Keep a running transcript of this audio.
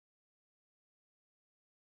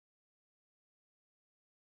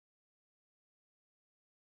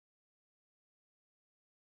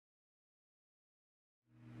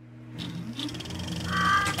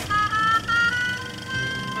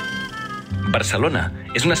Barcelona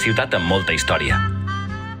és una ciutat amb molta història.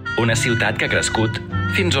 Una ciutat que ha crescut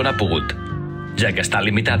fins on ha pogut, ja que està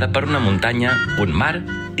limitada per una muntanya, un mar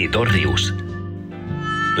i 2 rius.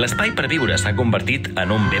 L'espai per viure s'ha convertit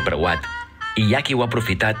en un bé preuat i hi ha qui ho ha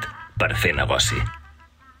aprofitat per fer negoci.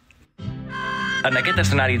 En aquest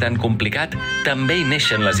escenari tan complicat també hi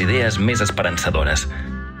neixen les idees més esperançadores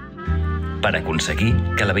per aconseguir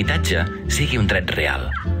que l'habitatge sigui un dret real.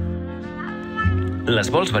 Les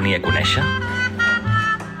vols venir a conèixer?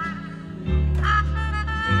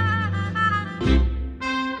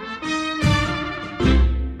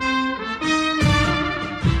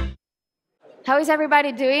 How is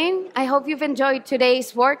everybody doing? I hope you've enjoyed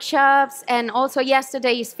today's workshops and also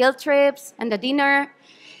yesterday's field trips and the dinner.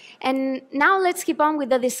 And now let's keep on with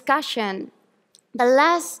the discussion. The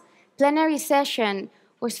last plenary session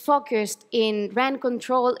was focused in rent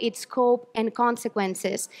control, its scope and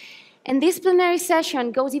consequences. And this plenary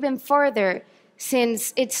session goes even further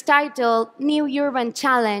since it's titled New Urban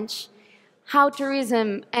Challenge, How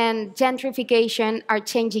Tourism and Gentrification Are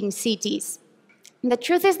Changing Cities. And the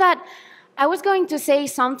truth is that I was going to say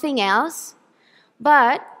something else,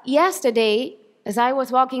 but yesterday, as I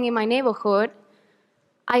was walking in my neighborhood,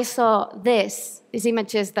 I saw these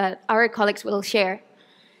images that our colleagues will share.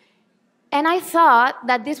 And I thought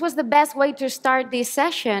that this was the best way to start this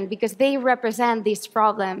session because they represent this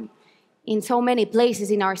problem in so many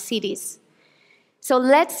places in our cities. So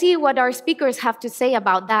let's see what our speakers have to say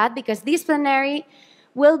about that, because this plenary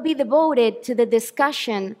will be devoted to the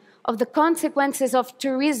discussion of the consequences of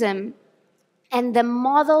tourism and the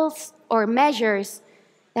models or measures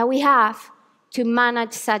that we have to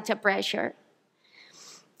manage such a pressure.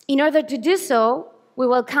 In order to do so, we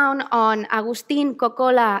will count on Agustín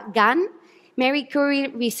Cocola Gan, Marie Curie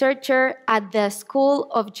researcher at the School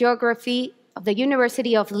of Geography of the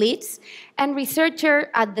University of Leeds and researcher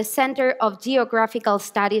at the Center of Geographical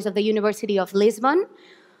Studies of the University of Lisbon.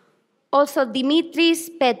 Also, Dimitris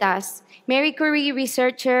Petas, Marie Curie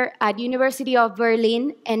researcher at University of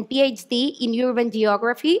Berlin and PhD in urban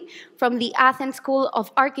geography from the Athens School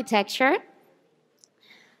of Architecture.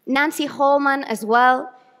 Nancy Holman as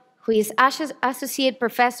well, who is Associate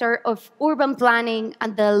Professor of Urban Planning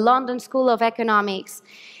at the London School of Economics.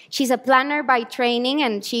 She's a planner by training,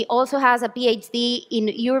 and she also has a PhD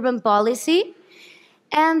in urban policy.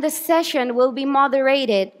 And the session will be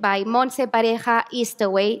moderated by Montse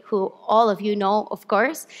Pareja-Eastaway, who all of you know, of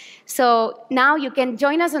course. So now you can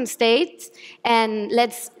join us on stage, and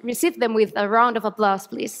let's receive them with a round of applause,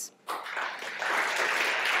 please.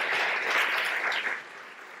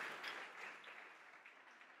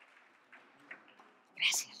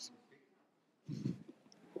 Gracias.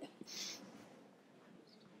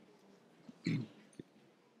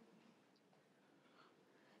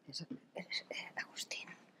 Agustín,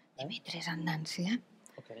 Dimitris and Nancy.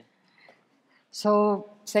 Okay. So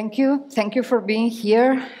thank you for being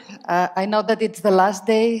here. I know that it's the last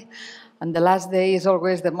day, and the last day is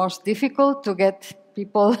always the most difficult to get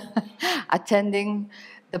people attending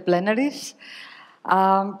the plenaries.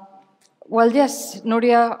 Well, yes,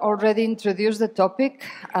 Nuria already introduced the topic.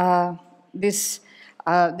 This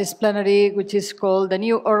plenary, which is called the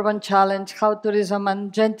New Urban Challenge, How Tourism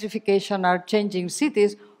and Gentrification Are Changing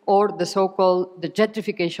Cities, or the so-called the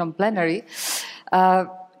gentrification plenary. I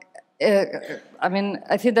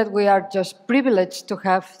think that we are just privileged to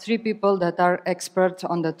have 3 people that are experts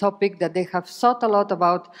on the topic, that they have thought a lot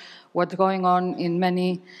about what's going on in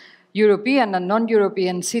many European and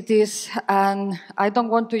non-European cities. And I don't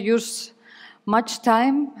want to use much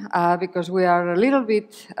time because we are a little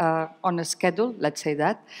bit on a schedule, let's say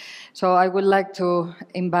that. So I would like to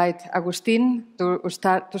invite Agustín to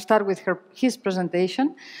start with his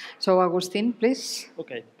presentation. So Agustín, please.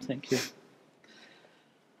 Okay, thank you.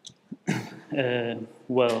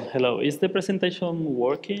 Well, hello. Is the presentation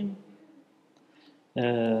working?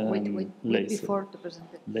 Wait before the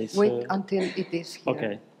presentation. Wait until it is here.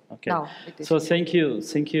 Okay. Okay. Now it is so here.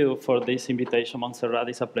 thank you for this invitation, Montserrat.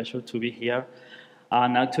 It's a pleasure to be here.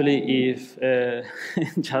 And actually, if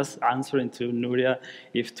just answering to Nuria,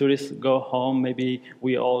 if tourists go home, maybe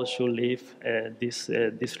we all should leave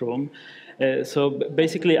this room. So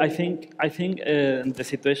basically, I think the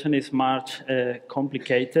situation is much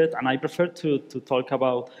complicated, and I prefer to talk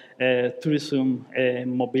about tourism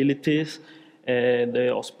mobilities,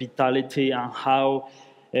 the hospitality, and how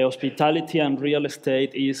hospitality and real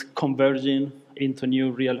estate is converging into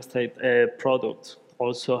new real estate products,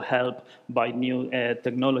 also helped by new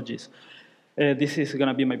technologies. This is going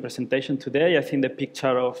to be my presentation today. I think the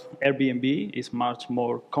picture of Airbnb is much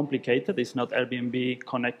more complicated. It's not Airbnb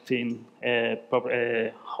connecting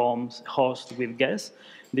hosts with guests.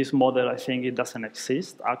 this model, I think it doesn't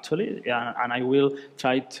exist, actually, and I will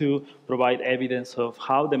try to provide evidence of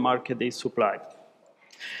how the market is supplied.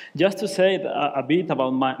 Just to say a bit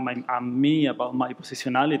about me, about my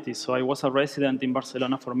positionality. So I was a resident in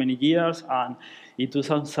Barcelona for many years, and in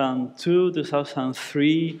 2002,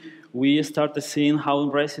 2003, we started seeing how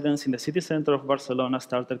residents in the city center of Barcelona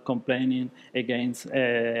started complaining against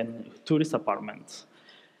tourist apartments.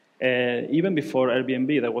 Even before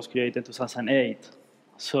Airbnb that was created in 2008.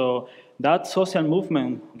 So that social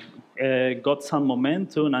movement got some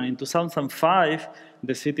momentum, and in 2005,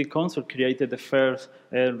 the city council created the first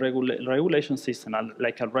regulation system,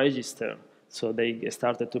 like a register. So they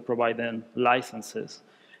started to provide them licenses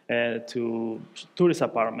to tourist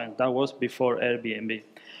apartments. That was before Airbnb.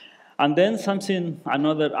 And then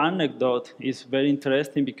another anecdote is very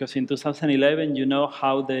interesting, because in 2011, you know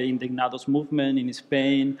how the Indignados movement in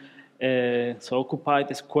Spain occupied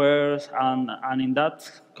the squares, and in that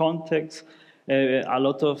context, a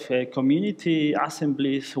lot of community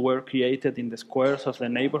assemblies were created in the squares of the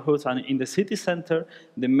neighborhoods, and in the city center,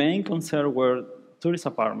 the main concern were tourist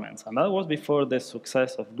apartments, and that was before the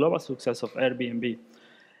global success of Airbnb.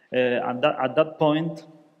 At that point,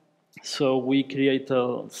 so we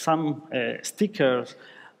created some stickers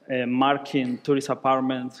marking tourist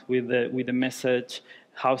apartments with the message,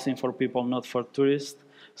 housing for people, not for tourists.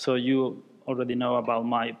 So you already know about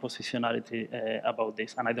my positionality about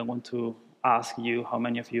this, and I don't want to ask you how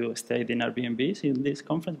many of you stayed in Airbnbs in this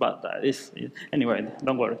conference, but anyway,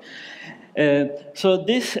 don't worry. So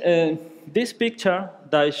this picture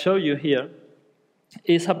that I show you here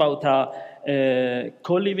is about a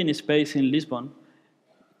co-living space in Lisbon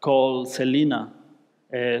called Selina.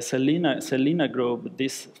 Selina Group,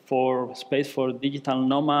 this space for digital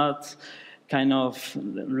nomads, kind of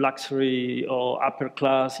luxury or upper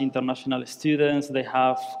class international students. They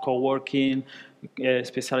have co-working,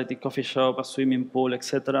 specialty coffee shop, a swimming pool,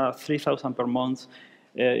 etc. 3,000 per month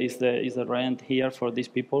is the rent here for these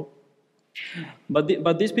people.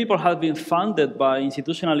 But these people have been funded by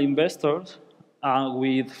institutional investors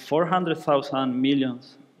with $400 million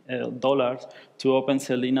to open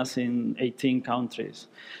Selinas in 18 countries.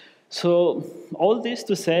 So all this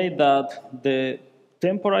to say that the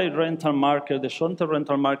temporary rental market, the short-term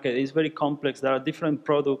rental market is very complex. There are different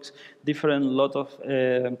products, different lot of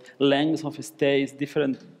lengths of stays,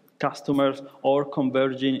 different customers, all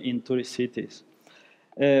converging in tourist cities.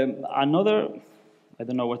 I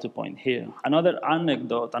don't know where to point here. Another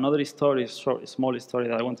anecdote, another story, small story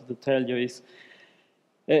that I wanted to tell you is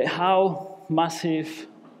how massive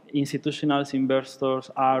institutional investors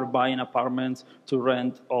are buying apartments to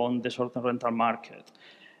rent on the short-term rental market.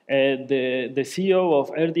 The CEO of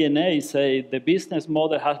AirDNA said the business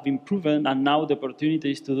model has been proven, and now the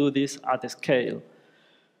opportunity is to do this at a scale.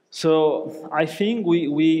 So I think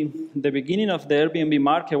the beginning of the Airbnb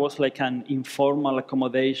market was like an informal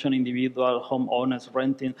accommodation, individual homeowners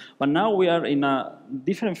renting. But now we are in a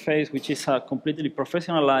different phase, which is a completely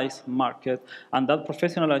professionalized market. And that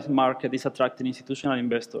professionalized market is attracting institutional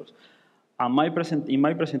investors. And in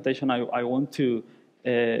my presentation, I want to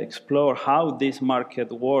explore how this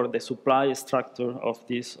market works, the supply structure of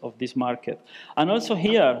this market. And also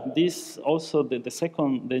here,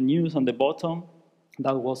 the news on the bottom,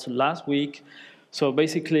 that was last week. So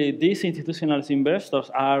basically, these institutional investors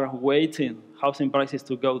are waiting housing prices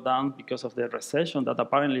to go down because of the recession that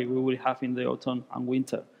apparently we will have in the autumn and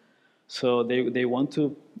winter. So they want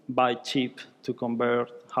to buy cheap to convert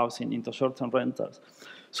housing into short-term rentals.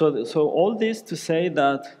 So all this to say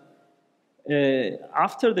that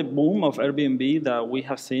after the boom of Airbnb that we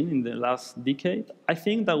have seen in the last decade, I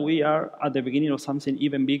think that we are at the beginning of something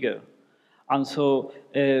even bigger. And so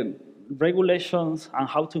regulations and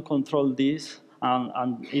how to control this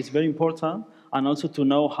and it's very important, and also to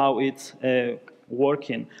know how it's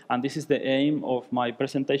working. And this is the aim of my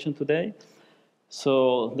presentation today.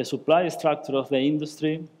 So the supply structure of the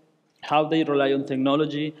industry, how they rely on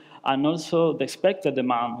technology, and also the expected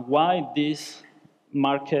demand, why this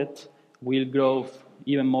market will grow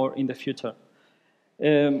even more in the future.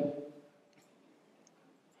 Here,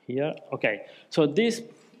 okay. So this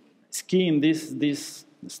scheme, this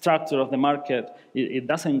structure of the market, it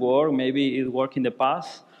doesn't work. Maybe it worked in the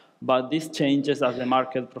past, but this changes as the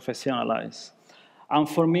market professionalizes. And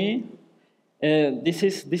for me, this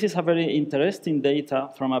is a very interesting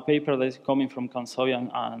data from a paper that is coming from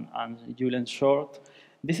Kansoyan and Julian Short.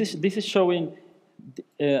 This is showing.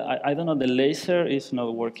 I don't know. The laser is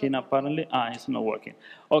not working apparently. It's not working.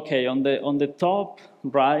 Okay. On the top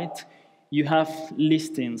right, you have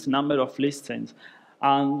listings, number of listings.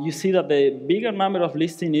 And you see that the bigger number of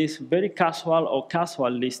listings is very casual or casual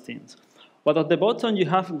listings. But at the bottom, you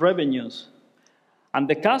have revenues. And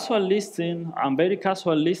the casual listing and very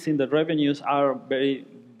casual listing, the revenues are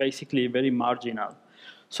basically very marginal.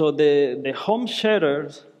 So the home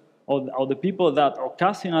sharers or the people that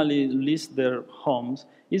occasionally list their homes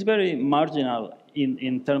is very marginal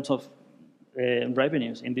in terms of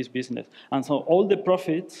revenues in this business. And so all the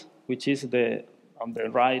profits, which is on the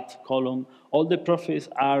right column, all the profits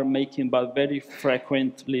are making but very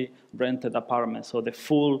frequently rented apartments. So the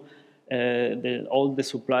full, all the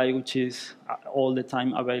supply, which is all the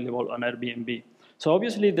time available on Airbnb. So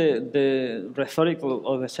obviously the rhetoric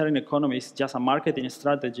of the sharing economy is just a marketing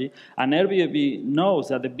strategy, and Airbnb knows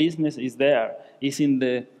that the business is there, is in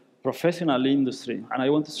the professional industry. And I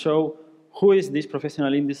want to show who is this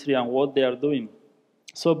professional industry and what they are doing.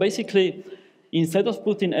 So basically, instead of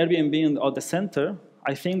putting Airbnb at the center,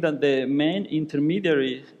 I think that the main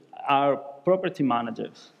intermediaries are property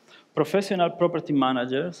managers, professional property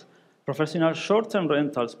managers, professional short-term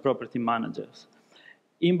rentals property managers.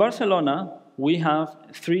 In Barcelona, we have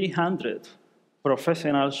 300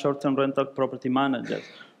 professional short-term rental property managers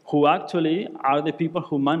who actually are the people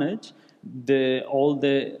who manage all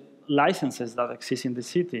the licenses that exist in the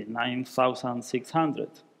city, 9,600.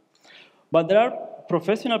 But there are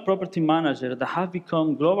professional property managers that have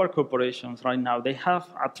become global corporations right now. They have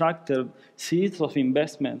attracted seeds of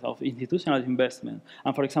investment, of institutional investment.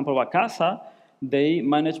 And for example, Vacasa, they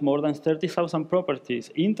manage more than 30,000 properties.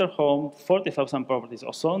 Interhome, 40,000 properties.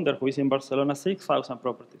 Osonder, who is in Barcelona, 6,000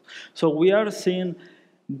 properties. So we are seeing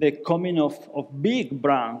the coming of big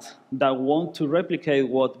brands that want to replicate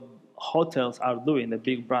what hotels are doing, the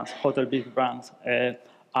big brands, big brands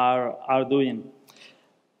are doing.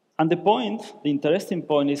 And the interesting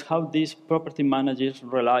point is how these property managers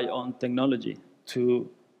rely on technology to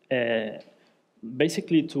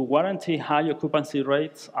basically to guarantee high occupancy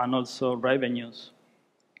rates and also revenues.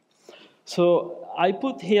 So I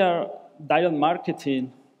put here direct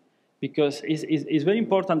marketing because it's very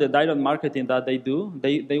important, the direct marketing that they do.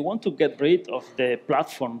 They want to get rid of the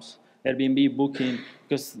platforms, Airbnb, Booking,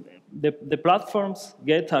 because the platforms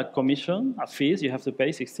get a commission, a fees, you have to pay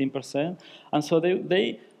 16%. And so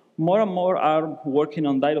they more and more are working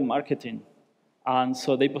on direct marketing. And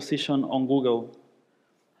so they position on Google.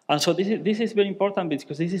 And so this is very important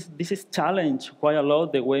because this is challenged quite a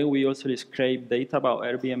lot the way we also scrape data about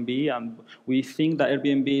Airbnb, and we think that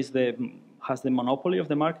Airbnb has the monopoly of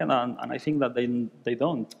the market, and I think that they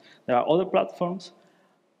don't. There are other platforms,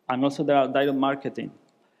 and also there are direct marketing.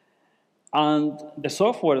 And the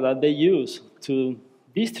software that they use to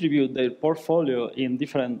distribute their portfolio in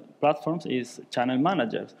different platforms is Channel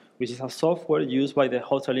Managers, which is a software used by the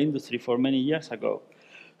hotel industry for many years ago.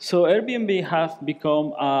 So Airbnb has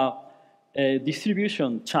become a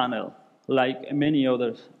distribution channel, like many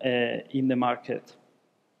others in the market.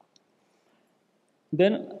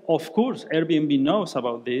 Then, of course, Airbnb knows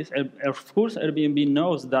about this. Of course, Airbnb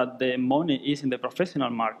knows that the money is in the professional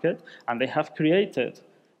market, and they have created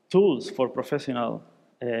tools for professional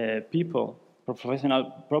people, for professional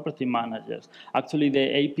property managers. Actually, the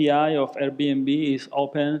API of Airbnb is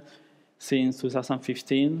open since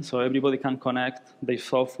 2015, so everybody can connect their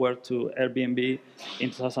software to Airbnb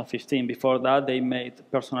in 2015. Before that, they made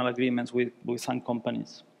personal agreements with some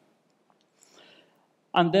companies.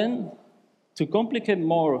 And then, to complicate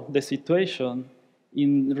more the situation,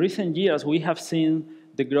 in recent years, we have seen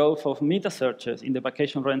the growth of meta searches in the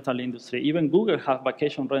vacation rental industry. Even Google has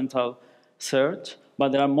vacation rental search,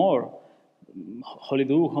 but there are more.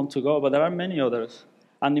 Holiday, Home to Go, but there are many others.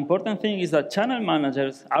 And the important thing is that channel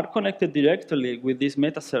managers are connected directly with these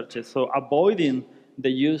meta searches, so avoiding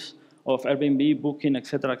the use of Airbnb, Booking, et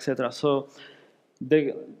cetera, et cetera. So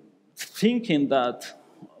the thinking that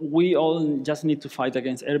we all just need to fight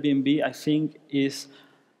against Airbnb, I think, is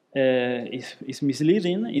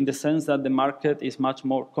misleading in the sense that the market is much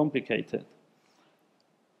more complicated.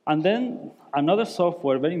 And then another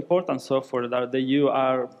software, very important software that they use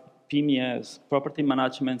are PMS, property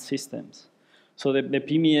management systems. So the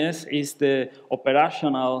PMS is the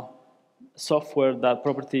operational software that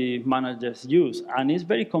property managers use, and it's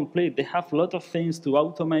very complete. They have a lot of things to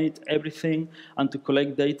automate everything and to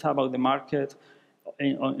collect data about the market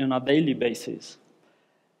on a daily basis.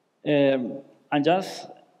 And just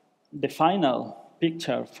the final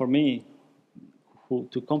picture for me,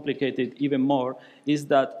 to complicate it even more, is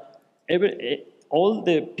that all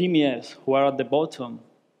the PMS who are at the bottom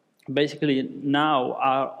basically now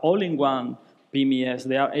are all-in-one PMS.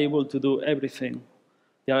 They are able to do everything.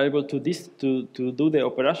 They are able to do the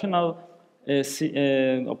operational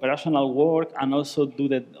work and also do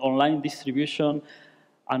the online distribution.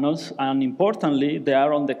 And importantly, they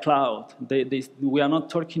are on the cloud. We are not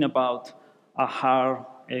talking about a hard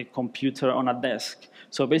computer on a desk.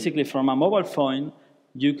 So basically, from a mobile phone,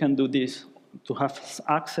 you can do this, to have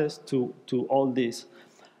access to all this.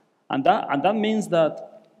 And that means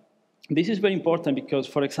that this is very important because,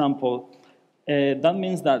 for example, that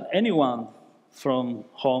means that anyone from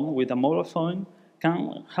home with a mobile phone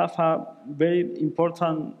can have a very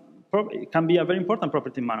important, can be a very important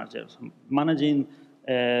property manager, managing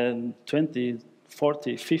 20,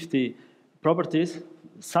 40, 50 properties.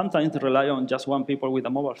 Sometimes rely on just one people with a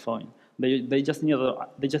mobile phone. They just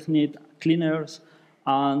need cleaners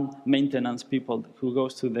and maintenance people who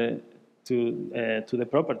goes to the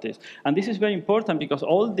properties. And this is very important because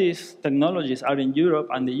all these technologies are in Europe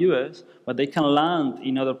and the US, but they can land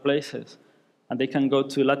in other places. And they can go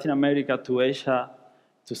to Latin America, to Asia,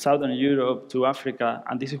 to Southern Europe, to Africa,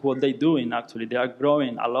 and this is what they're doing, actually. They are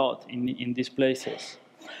growing a lot in these places.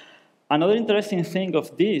 Another interesting thing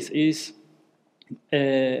of this is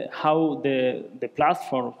how the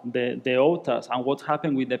platform, the OTAs, and what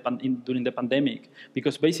happened with during the pandemic.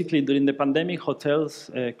 Because basically, during the pandemic, hotels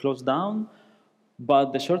closed down,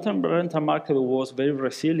 but the short-term rental market was very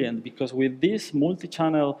resilient because with these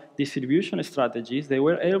multi-channel distribution strategies, they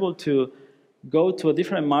were able to go to a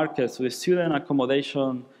different markets, to the student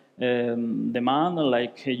accommodation demand,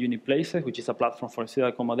 like Uniplaces, which is a platform for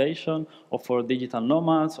student accommodation, or for digital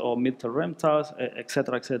nomads, or mid-term rentals, et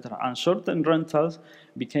cetera, et cetera. And short-term rentals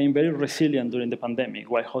became very resilient during the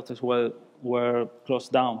pandemic, while hotels were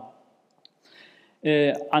closed down.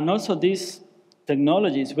 And also this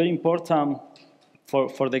technology is very important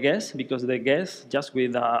for the guests, because the guests, just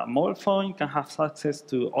with a mobile phone, can have access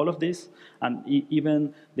to all of this, and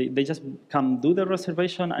even they just can do the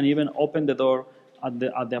reservation and even open the door at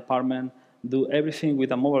the apartment, do everything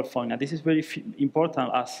with a mobile phone. And this is very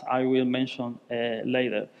important, as I will mention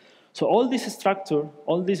later. So all this structure,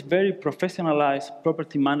 all these very professionalized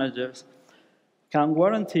property managers can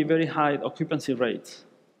guarantee very high occupancy rates.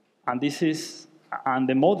 And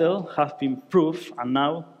the model has been proved, and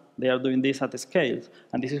now they are doing this at scale.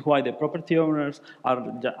 And this is why the property owners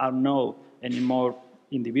are not anymore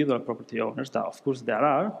individual property owners. That, of course, there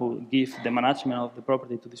are, who give the management of the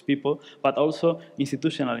property to these people, but also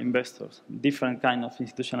institutional investors, different kind of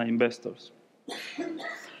institutional investors.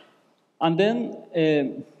 And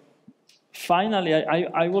then, finally,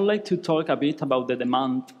 I would like to talk a bit about the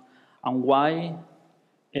demand and why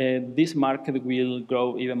this market will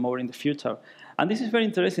grow even more in the future. And this is very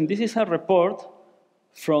interesting. This is a report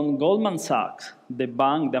from Goldman Sachs, the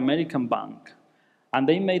bank, the American bank. And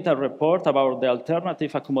they made a report about the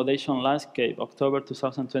alternative accommodation landscape, October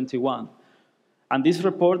 2021. And this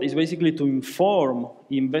report is basically to inform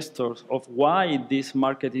investors of why this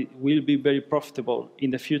market will be very profitable in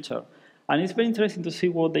the future. And it's very interesting to see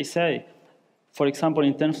what they say. For example,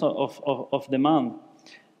 in terms of demand,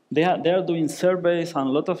 they are doing surveys and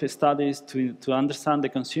a lot of studies to understand the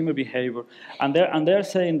consumer behavior. And they're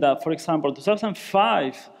saying that, for example,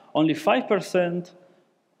 2005, only 5%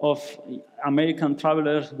 of American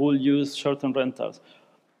travelers will use short-term rentals.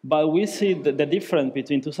 But we see the difference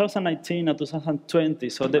between 2019 and 2020.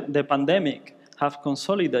 So the pandemic have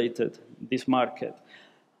consolidated this market.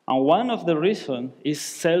 And one of the reasons is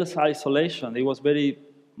self-isolation. It was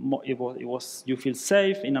you feel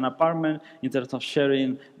safe in an apartment in terms of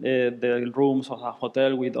sharing the rooms of a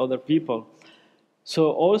hotel with other people.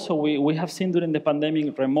 So also we have seen during the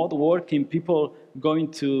pandemic remote working, people coming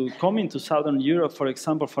to Southern Europe, for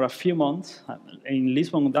example, for a few months. In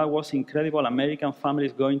Lisbon, that was incredible. American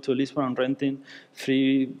families going to Lisbon and renting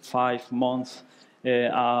 3-5 months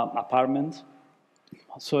apartments.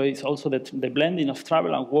 So it's also the blending of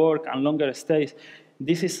travel and work and longer stays.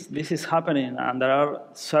 This is happening, and there are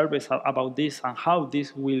surveys about this and how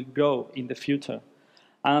this will grow in the future.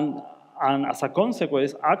 And as a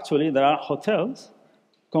consequence, actually, there are hotels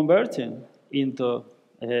converting into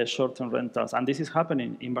short-term rentals. And this is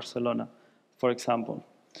happening in Barcelona, for example.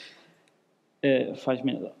 5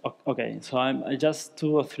 minutes. OK, so I'm just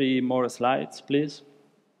 2 or 3 more slides, please.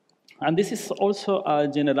 And this is also a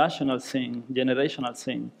generational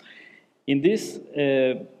thing. In this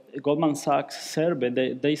Goldman Sachs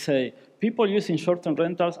survey, they say people using short-term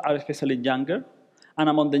rentals are especially younger, and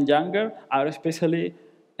among the younger are especially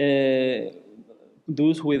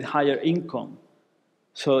those with higher income.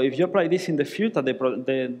 So if you apply this in the future,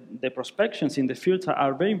 the prospections in the future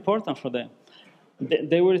are very important for them.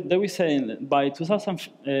 They were saying by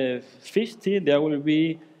 2050 there will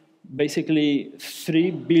be basically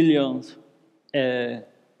 3 billion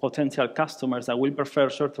potential customers that will prefer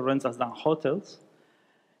short-term rentals than hotels,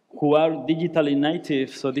 who are digitally native.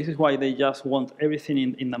 So this is why they just want everything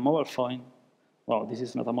in the mobile phone. Well, this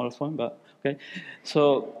is not a mobile phone, but OK.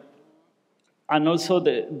 So, And also,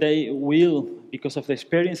 they will, because of the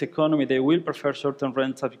experience economy, they will prefer short-term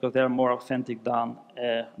rentals because they are more authentic than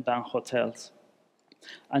hotels.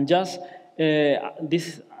 And just the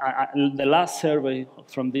last survey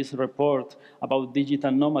from this report about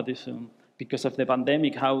digital nomadism, because of the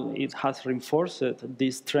pandemic, how it has reinforced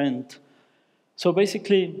this trend. So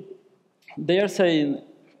basically, they are saying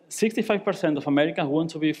 65% of Americans want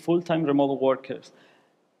to be full-time remote workers,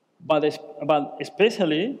 but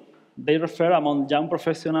especially they refer among young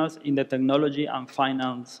professionals in the technology and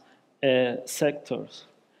finance sectors.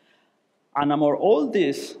 And among all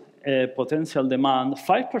this potential demand,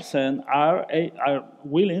 5% are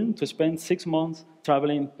willing to spend 6 months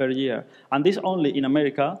traveling per year. And this only in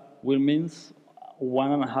America will mean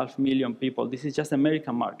 1.5 million people. This is just the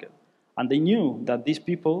American market. And they knew that these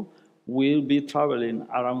people will be traveling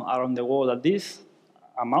around the world, that this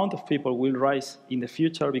amount of people will rise in the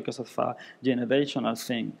future because of a generational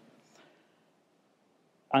thing.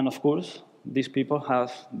 And of course, these people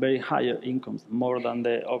have very higher incomes, more than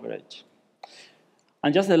the average.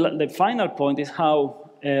 And just the final point is how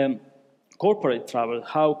corporate travel,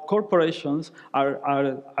 how corporations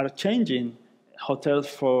are changing hotels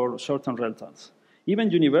for short-term rentals. Even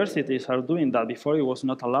universities are doing that. Before, it was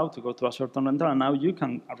not allowed to go to a short-term rental, and now you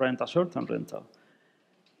can rent a short-term rental.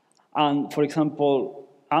 And for example,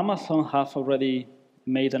 Amazon have already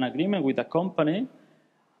made an agreement with a company,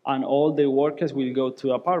 and all the workers will go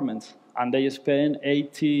to apartments, and they spend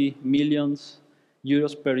 80 million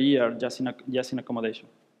euros per year just in accommodation.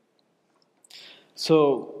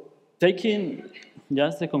 So taking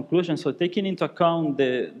just the conclusion, so taking into account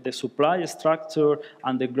the supply structure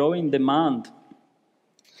and the growing demand,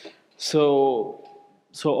 so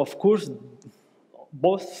of course,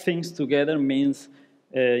 both things together means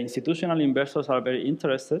institutional investors are very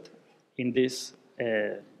interested in this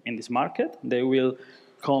market. They will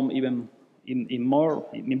come even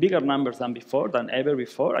in bigger numbers than ever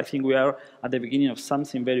before. I think we are at the beginning of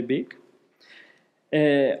something very big.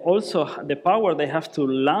 Also, the power they have to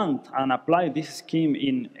land and apply this scheme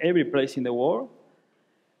in every place in the world.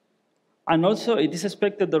 And also, it is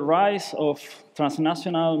expected the rise of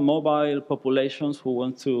transnational mobile populations who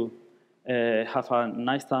want to have a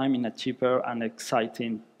nice time in a cheaper and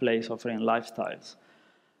exciting place offering lifestyles.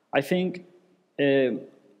 I think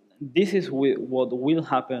this is what will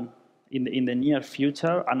happen in the near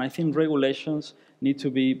future, and I think regulations need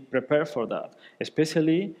to be prepared for that,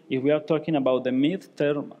 especially if we are talking about the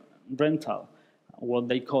mid-term rental, what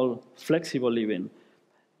they call flexible living.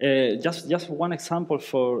 Just one example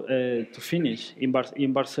to finish.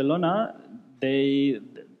 In Barcelona, the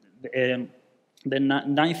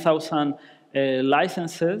 9,000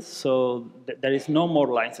 licenses, so there is no more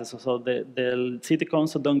licenses. So the city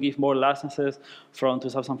council don't give more licenses from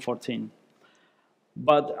 2014.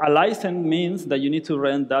 But a license means that you need to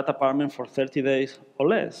rent that apartment for 30 days or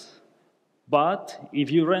less. But if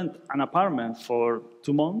you rent an apartment for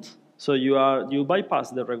 2 months, so you bypass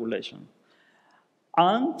the regulation.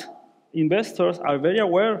 And investors are very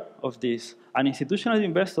aware of this. And institutional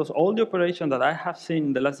investors, all the operation that I have seen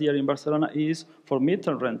in the last year in Barcelona is for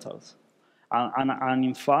mid-term rentals. And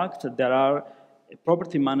in fact, there are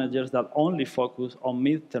property managers that only focus on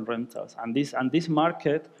mid-term rentals. And this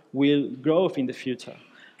market will grow in the future.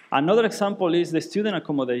 Another example is the student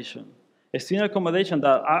accommodation. A student accommodation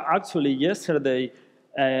that actually yesterday,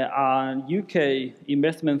 UK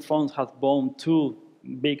investment funds have bought 2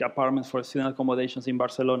 big apartments for student accommodations in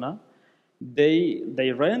Barcelona.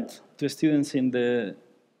 They rent to students in the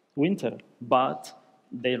winter, but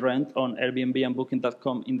they rent on Airbnb and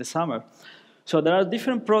Booking.com in the summer. So there are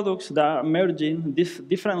different products that are merging,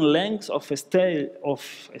 different lengths of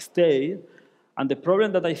stay, and the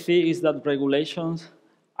problem that I see is that regulations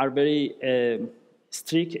are very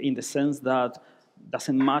strict in the sense that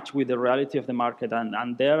doesn't match with the reality of the market,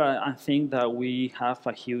 and there I think that we have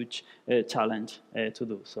a huge challenge to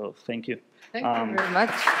do. So thank you. Thank you very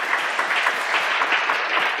much.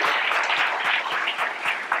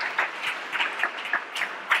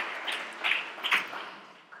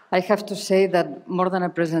 I have to say that more than a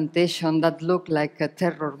presentation, that looked like a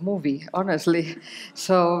terror movie, honestly.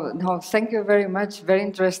 So, no, thank you very much. Very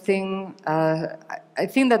interesting. I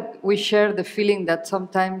think that we share the feeling that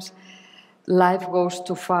sometimes life goes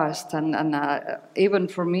too fast, and even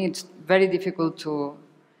for me, it's very difficult to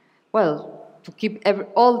keep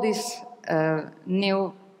all these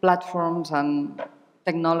new platforms and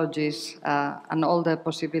technologies and all the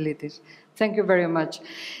possibilities. Thank you very much.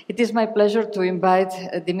 It is my pleasure to invite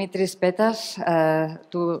Dimitris Petas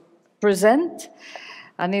to present,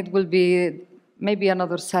 and it will be maybe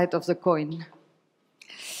another side of the coin.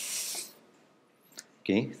 Ok,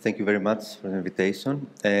 Okay, thank you very much for the invitation.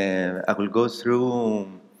 I will go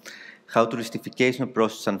through how touristification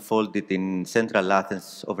process unfolded in central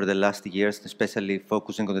Athens over the last years, especially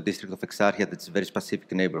focusing on the district of Exarchia, that's a very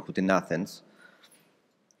specific neighborhood in Athens.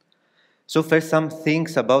 So first, some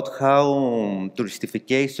things about how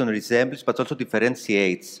touristification resembles, but also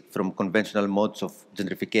differentiates from conventional modes of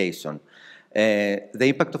gentrification. The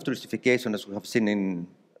impact of touristification, as we have seen in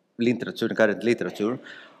literature, in current literature,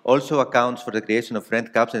 also accounts for the creation of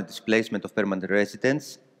rent caps and displacement of permanent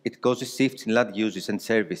residents. It causes shifts in land uses and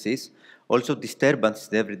services, also disturbance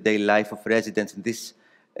in the everyday life of residents and this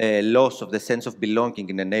loss of the sense of belonging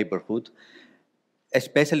in a neighborhood,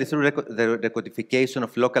 especially through the recodification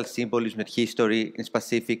of local symbolism and history in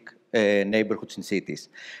specific neighborhoods and cities.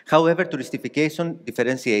 However, touristification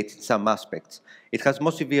differentiates in some aspects. It has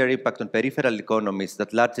more severe impact on peripheral economies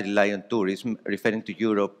that largely rely on tourism, referring to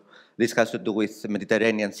Europe. This has to do with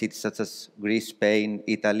Mediterranean cities such as Greece, Spain,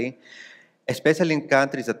 Italy, especially in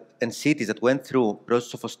countries and cities that went through a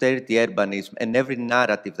process of austerity urbanism, and every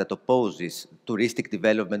narrative that opposes touristic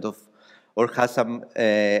development or has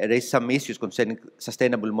raised some issues concerning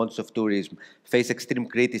sustainable modes of tourism face extreme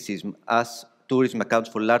criticism, as tourism accounts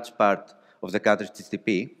for a large part of the country's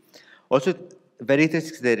GDP. Also, very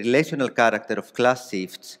interesting is the relational character of class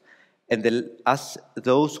shifts, and as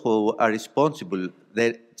those who are responsible,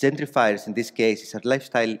 the gentrifiers in this case are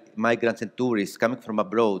lifestyle migrants and tourists coming from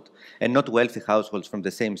abroad and not wealthy households from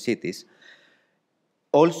the same cities.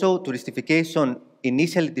 Also, touristification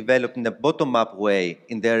initially developed in a bottom-up way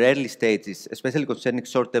in their early stages, especially concerning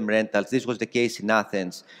short-term rentals. This was the case in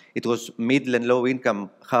Athens. It was middle and low-income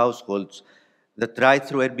households that tried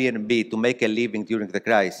through Airbnb to make a living during the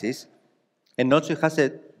crisis. And also it has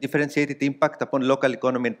a differentiated impact upon local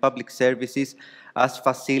economy and public services, as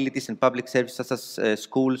facilities and public services such as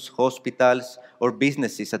schools, hospitals, or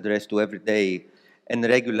businesses addressed to everyday and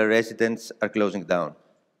regular residents are closing down.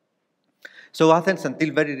 So Athens,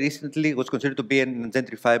 until very recently, was considered to be a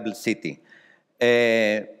gentrifiable city.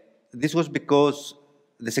 This was because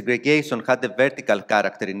the segregation had a vertical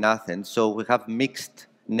character in Athens, so we have mixed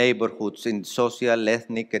neighborhoods in social,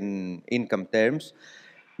 ethnic, and income terms,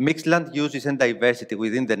 mixed land uses and diversity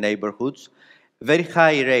within the neighborhoods, very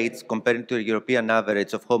high rates compared to the European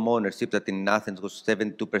average of home ownership that in Athens was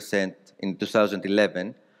 72% in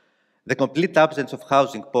 2011, the complete absence of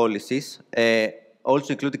housing policies,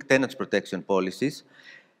 also including tenants protection policies.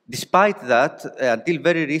 Despite that, until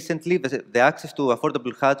very recently, the access to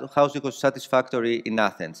affordable housing was satisfactory in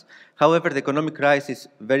Athens. However, the economic crisis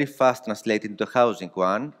very fast translated into a housing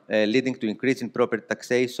one, leading to increase in property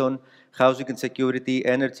taxation, housing insecurity,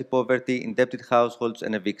 energy poverty, indebted households,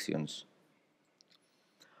 and evictions.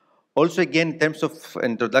 Also, again, in terms of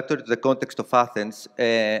introductory to the context of Athens,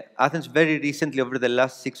 Athens very recently, over the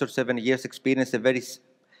last 6 or 7 years, experienced a very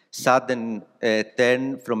sudden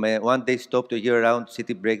turn from a one-day stop to a year-round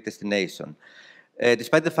city break destination.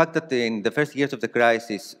 Despite the fact that in the first years of the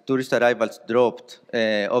crisis, tourist arrivals dropped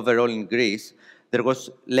overall in Greece, there was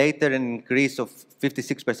later an increase of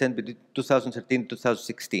 56% between 2013 and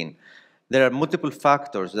 2016. There are multiple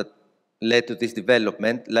factors that led to this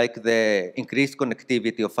development, like the increased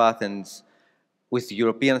connectivity of Athens with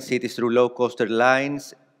European cities through low-cost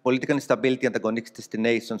airlines, political instability and antagonistic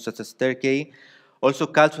destinations such as Turkey, also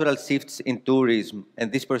cultural shifts in tourism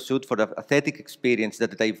and this pursuit for the aesthetic experience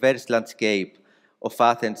that the diverse landscape of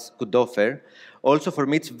Athens could offer. Also, for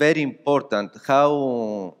me, it's very important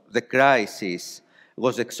how the crisis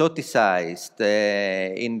was exoticized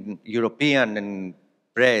in European and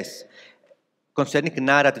press concerning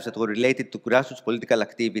narratives that were related to grassroots political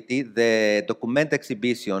activity. The document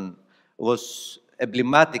exhibition was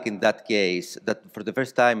emblematic in that case, that for the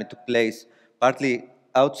first time it took place partly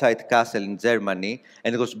outside Kassel in Germany,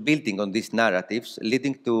 and it was building on these narratives,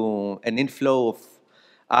 leading to an inflow of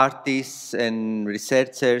artists and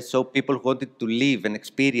researchers, so people who wanted to live and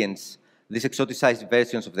experience these exoticized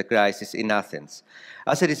versions of the crisis in Athens.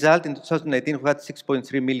 As a result, in 2019, we had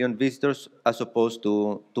 6.3 million visitors, as opposed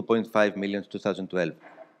to 2.5 million in 2012.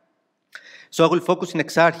 So I will focus in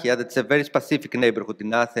Exarchia, that's a very specific neighborhood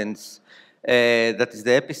in Athens, that is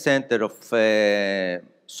the epicenter of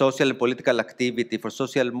social and political activity for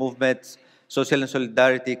social movements, social and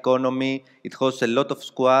solidarity economy. It hosts a lot of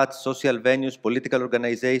squads, social venues, political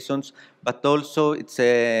organizations, but also it's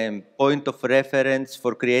a point of reference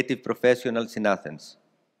for creative professionals in Athens.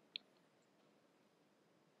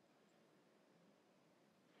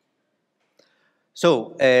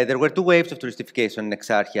 So there were two waves of touristification in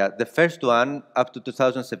Exarchia. The first one, up to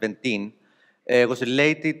 2017, was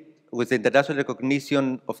related with the international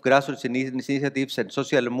recognition of grassroots initiatives and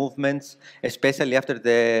social movements, especially after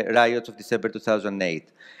the riots of December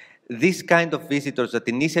 2008. These kind of visitors that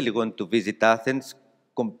initially went to visit Athens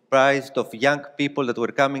comprised of young people that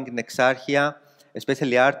were coming in Exarchia,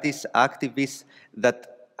 especially artists, activists,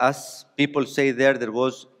 that, as people say there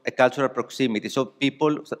was a cultural proximity. So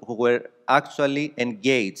people who were actually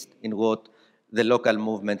engaged in what the local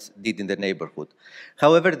movements did in the neighborhood.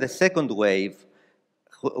 However, the second wave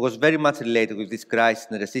was very much related with this crisis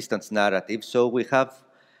and resistance narrative. So we have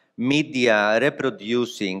media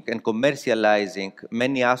reproducing and commercializing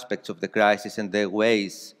many aspects of the crisis and the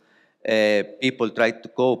ways people tried to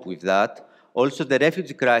cope with that. Also, the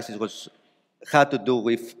refugee crisis had to do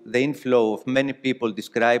with the inflow of many people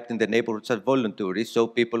described in the neighborhoods as volunteers, so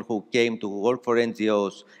people who came to work for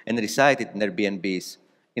NGOs and resided in Airbnbs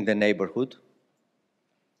in the neighborhood.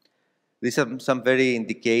 These are some very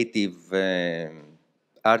indicative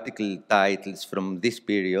article titles from this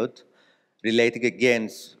period, relating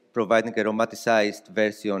against providing a romanticized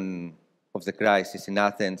version of the crisis in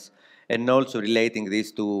Athens, and also relating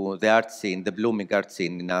this to the art scene, the blooming art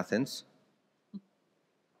scene in Athens.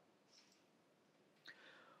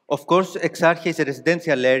 Of course, Exarchia is a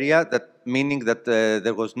residential area, meaning that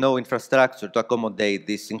there was no infrastructure to accommodate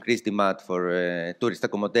this increased demand for tourist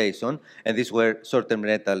accommodation, and these were short-term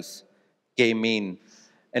rentals came in.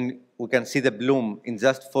 And we can see the bloom. In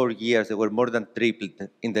just 4 years, they were more than tripled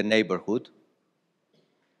in the neighborhood.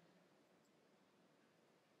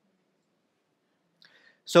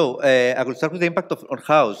 So I will start with the impact on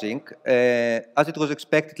housing. As it was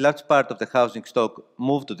expected, large part of the housing stock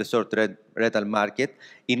moved to the short rental market,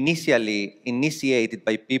 initially initiated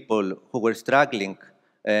by people who were struggling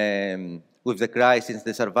with the crisis,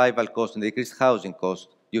 the survival cost, and the increased housing cost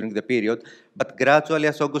during the period. But gradually,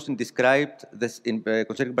 as Augustine described,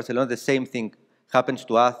 concerning Barcelona, the same thing happens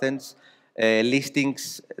to Athens.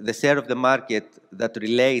 Listings, the share of the market that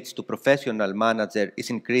relates to professional manager is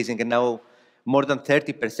increasing, and now more than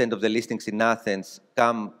 30% of the listings in Athens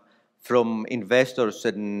come from investors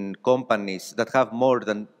and companies that have more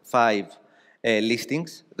than 5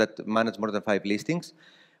 listings, that manage more than 5 listings.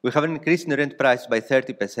 We have an increase in rent prices by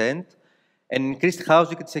 30%, and increased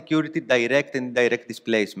housing insecurity, direct and indirect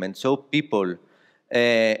displacement. So people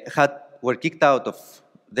were kicked out of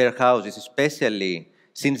their houses, especially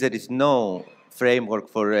since there is no framework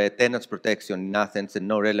for tenants protection in Athens and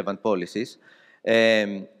no relevant policies.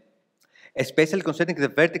 Especially concerning the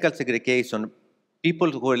vertical segregation,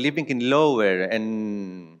 people who are living in lower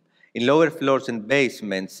floors and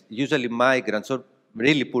basements, usually migrants or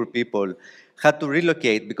really poor people, had to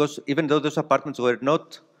relocate because even though those apartments were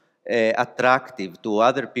not attractive to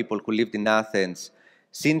other people who lived in Athens,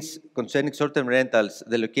 since concerning short-term rentals,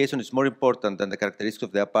 the location is more important than the characteristics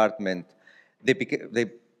of the apartment, they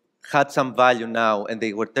had some value now and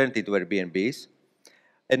they were turned into Airbnbs.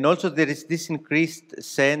 And also there is this increased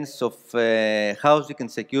sense of housing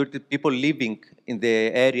insecurity, people living in the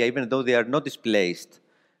area, even though they are not displaced.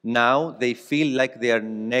 Now they feel like their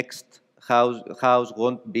next house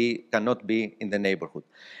cannot be in the neighborhood.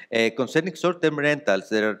 Concerning short-term rentals,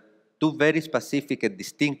 there are 2 very specific and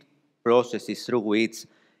distinct processes through which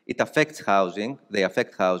it affects housing, they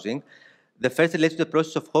affect housing. The first relates to the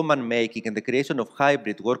process of home unmaking and the creation of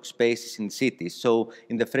hybrid workspaces in cities. So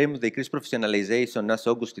in the frame of the increased professionalization, as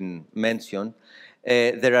Augustine mentioned,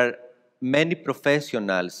 there are many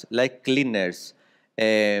professionals, like cleaners,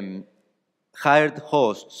 hired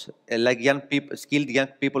hosts, like skilled young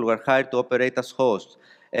people who are hired to operate as hosts,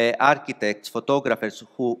 architects, photographers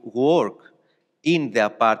who work in the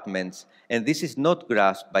apartments. And this is not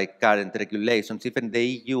grasped by current regulations. Even the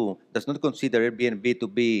EU does not consider Airbnb to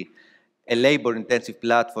be a labor-intensive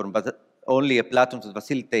platform, but only a platform that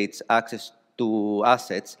facilitates access to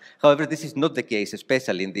assets. However, this is not the case,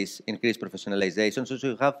 especially in this increased professionalization. So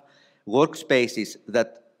you have workspaces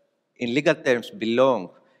that, in legal terms,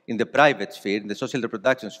 belong in the private sphere, in the social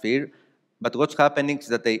reproduction sphere, but what's happening is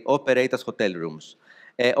that they operate as hotel rooms.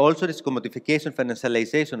 Also, this commodification,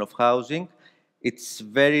 financialization of housing, it's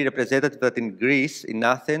very representative that in Greece, in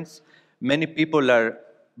Athens, many people are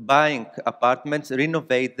buying apartments,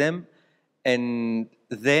 renovate them, and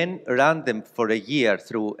then run them for a year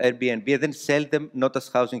through Airbnb, and then sell them not as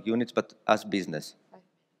housing units, but as business.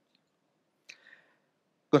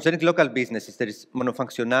 Concerning local businesses, there is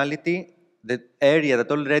monofunctionality. The area that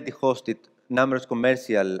already hosted numerous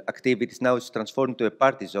commercial activities now is transformed into a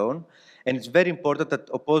party zone. And it's very important that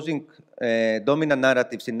opposing dominant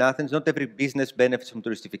narratives in Athens, not every business benefits from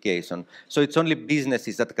touristification. So it's only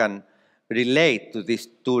businesses that can relate to these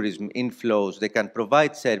tourism inflows, they can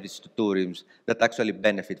provide service to tourism that actually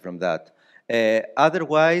benefit from that.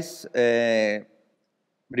 Otherwise, car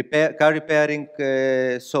repairing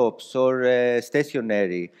shops or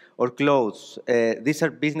stationery or clothes, these are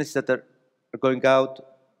businesses that are going out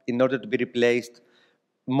in order to be replaced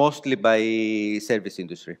mostly by service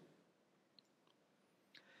industry.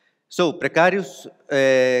 So precarious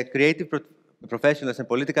creative professionals and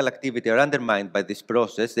political activity are undermined by this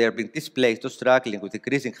process. They are being displaced or struggling with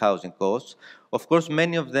increasing housing costs. Of course,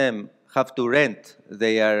 many of them have to rent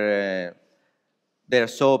their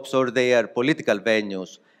shops or their political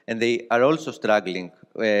venues, and they are also struggling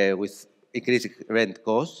with increasing rent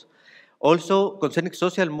costs. Also, concerning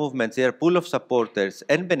social movements, they are pool of supporters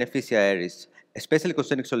and beneficiaries, especially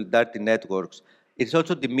concerning solidarity networks. It's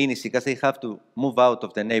also diminishing as they have to move out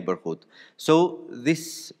of the neighborhood. So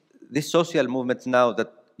these social movements now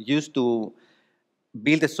that used to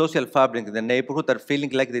build a social fabric in the neighborhood are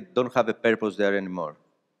feeling like they don't have a purpose there anymore.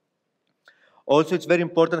 Also, it's very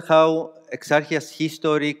important how Exarchia's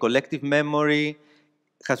history, collective memory,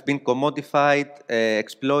 has been commodified,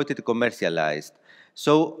 exploited, commercialized.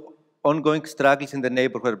 So ongoing struggles in the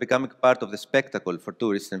neighborhood are becoming part of the spectacle for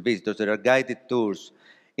tourists and visitors. There are guided tours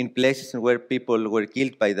in places where people were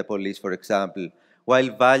killed by the police, for example, while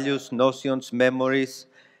values, notions, memories,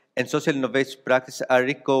 and social innovation practices are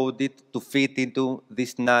recoded to fit into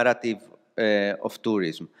this narrative of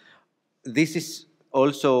tourism. This is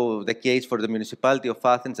also the case for the municipality of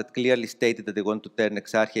Athens that clearly stated that they want to turn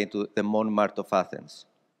Exarchia into the Montmartre of Athens.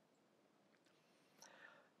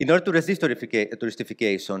 In order to resist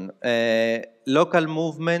touristification, local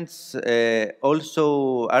movements,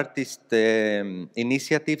 also artist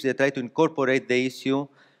initiatives, they try to incorporate the issue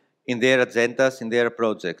in their agendas, in their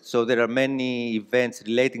projects. So there are many events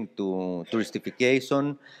relating to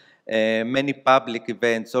touristification, many public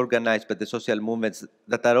events organized by the social movements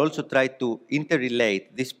that are also trying to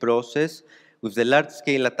interrelate this process with the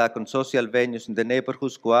large-scale attack on social venues in the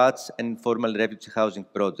neighborhood, squats, and informal refugee housing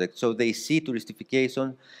projects. So they see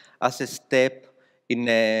touristification as a step in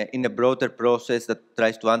a broader process that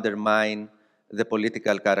tries to undermine the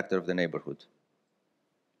political character of the neighborhood.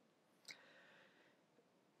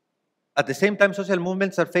 At the same time, social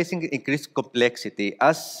movements are facing increased complexity.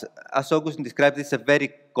 As Augustine described, it's a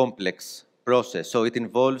very complex process. So it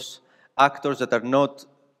involves actors that are not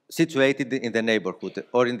situated in the neighborhood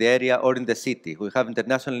or in the area or in the city. We have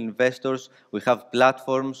international investors, we have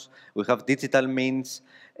platforms, we have digital means,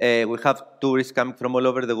 we have tourists coming from all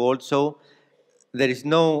over the world. So there is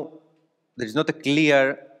not a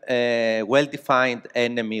clear, well-defined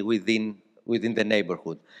enemy within the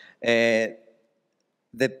neighborhood.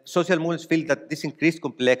 The social movements feel that this increased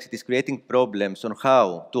complexity is creating problems on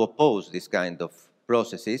how to oppose this kind of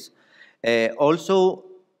processes. Also,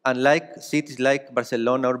 unlike cities like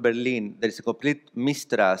Barcelona or Berlin, there is a complete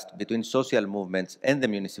mistrust between social movements and the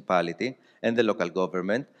municipality and the local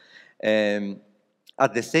government.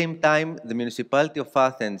 At the same time, the municipality of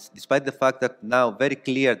Athens, despite the fact that now very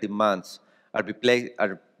clear demands are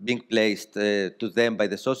being placed to them by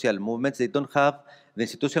the social movements, they don't have the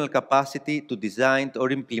institutional capacity to design or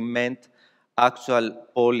implement actual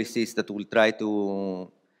policies that will try to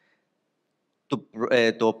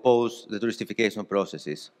oppose the touristification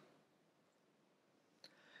processes.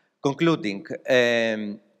 Concluding,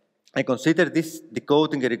 I consider these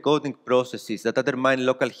decoding and recoding processes that undermine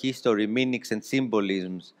local history, meanings, and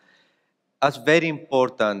symbolisms as very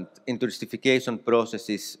important in touristification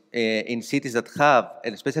processes in cities that have,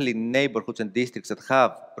 and especially in neighborhoods and districts that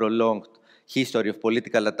have prolonged history of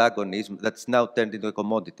political antagonism that's now turned into a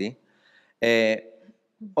commodity.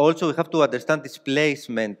 Also, we have to understand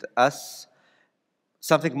displacement as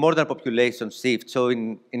something more than population shift. So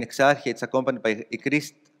in Exarchia, it's accompanied by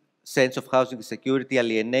increased sense of housing insecurity,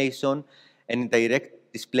 alienation, and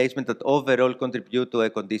indirect displacement that overall contribute to a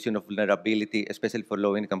condition of vulnerability, especially for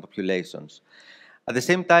low-income populations. At the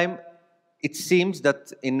same time, it seems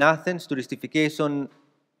that in Athens, touristification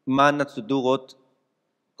managed to do what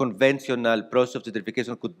conventional process of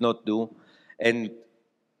gentrification could not do, and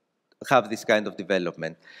have this kind of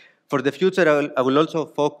development. For the future, I will also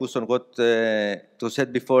focus on what was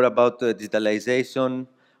said before about digitalization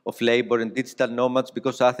of labor and digital nomads,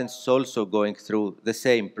 because Athens is also going through the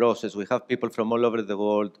same process. We have people from all over the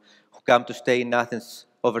world who come to stay in Athens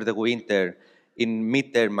over the winter in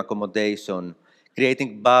mid-term accommodation,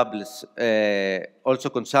 creating bubbles, also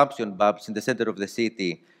consumption bubbles in the center of the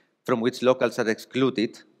city, from which locals are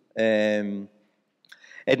excluded. And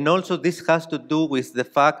also this has to do with the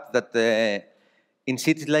fact that in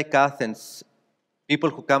cities like Athens, people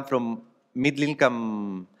who come from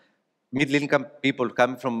middle-income people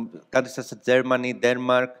coming from countries such as Germany,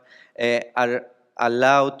 Denmark, are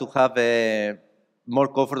allowed to have a more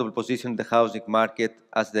comfortable position in the housing market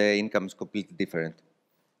as the income is completely different.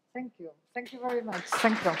 Thank you. Thank you very much.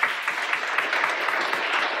 Thank you.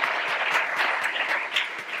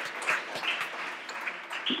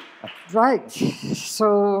 Right.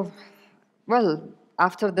 So, well,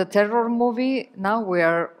 after the terror movie, now we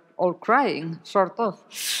are all crying, sort of.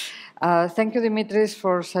 Thank you, Dimitris,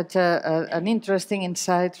 for such an interesting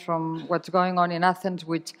insight from what's going on in Athens,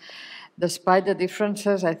 which, despite the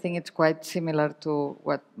differences, I think it's quite similar to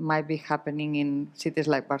what might be happening in cities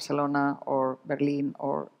like Barcelona or Berlin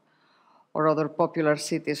or other popular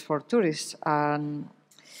cities for tourists.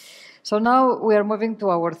 So now we are moving to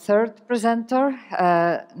our third presenter,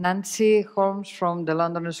 Nancy Holmes from the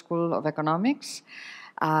London School of Economics.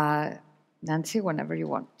 Nancy, whenever you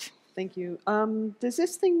want. Thank you. Does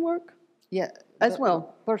this thing work? Yeah. As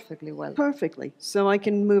well? Perfectly well. Perfectly. So I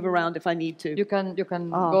can move around if I need to. You can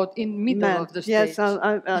go in middle of the stage. Yes,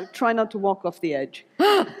 I'll try not to walk off the edge.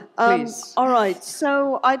 Please. All right.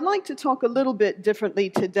 So I'd like to talk a little bit differently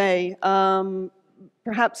today.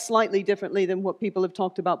 Perhaps slightly differently than what people have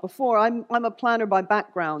talked about before. I'm a planner by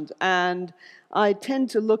background, and I tend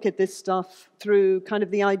to look at this stuff through kind of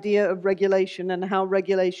the idea of regulation and how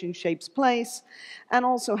regulation shapes place, and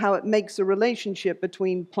also how it makes a relationship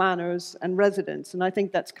between planners and residents. And I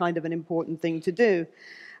think that's kind of an important thing to do.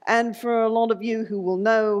 And for a lot of you who will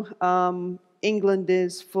know, England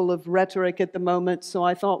is full of rhetoric at the moment, so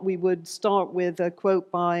I thought we would start with a quote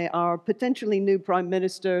by our potentially new Prime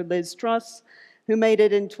Minister, Liz Truss, who made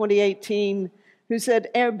it in 2018, who said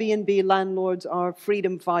Airbnb landlords are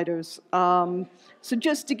freedom fighters. So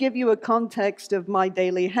just to give you a context of my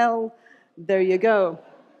daily hell, there you go.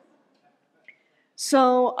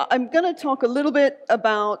 So I'm going to talk a little bit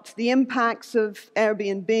about the impacts of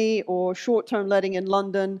Airbnb or short-term letting in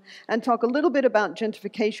London, and talk a little bit about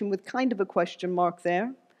gentrification with kind of a question mark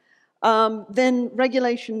there. Then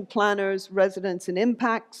regulation, planners, residents, and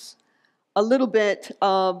impacts. A little bit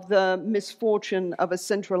of the misfortune of a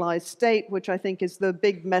centralized state, which I think is the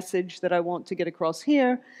big message that I want to get across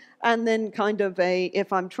here. And then kind of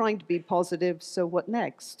if I'm trying to be positive, so what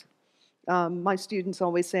next? My students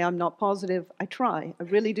always say I'm not positive. I try. I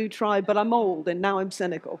really do try, but I'm old, and now I'm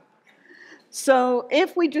cynical. So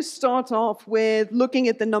if we just start off with looking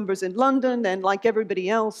at the numbers in London, and like everybody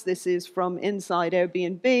else, this is from inside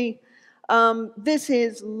Airbnb. This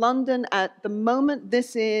is London at the moment.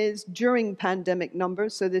 This is during pandemic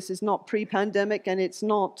numbers, so this is not pre-pandemic, and it's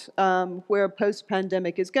not where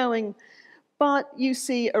post-pandemic is going. But you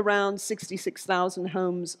see around 66,000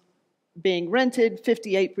 homes being rented.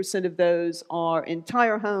 58% of those are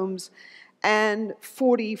entire homes, and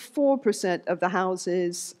 44% of the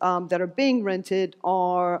houses that are being rented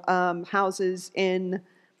are houses in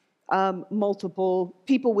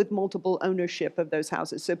people with multiple ownership of those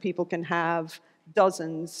houses. So people can have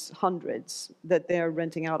dozens, hundreds that they're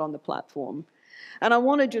renting out on the platform. And I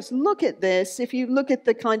want to just look at this. If you look at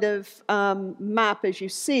the kind of map as you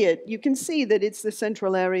see it, you can see that it's the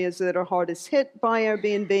central areas that are hardest hit by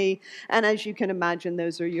Airbnb. And as you can imagine,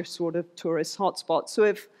 those are your sort of tourist hotspots. So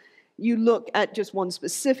if you look at just one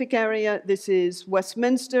specific area, this is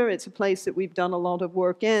Westminster. It's a place that we've done a lot of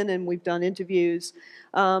work in, and we've done interviews.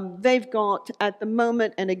 They've got, at the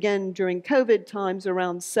moment, and again during COVID times,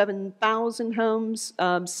 around 7,000 homes.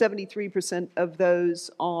 73% of those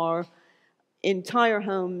are entire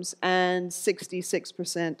homes, and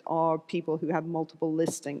 66% are people who have multiple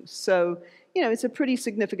listings. So, you know, it's a pretty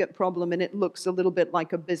significant problem, and it looks a little bit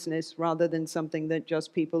like a business rather than something that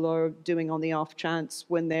just people are doing on the off chance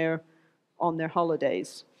when they're on their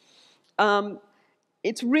holidays.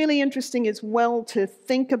 It's really interesting as well to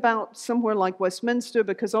think about somewhere like Westminster,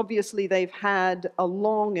 because obviously they've had a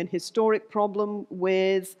long and historic problem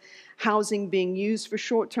with housing being used for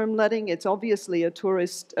short-term letting. It's obviously a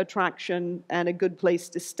tourist attraction and a good place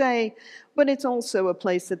to stay, but it's also a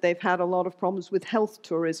place that they've had a lot of problems with health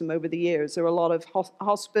tourism over the years. There are a lot of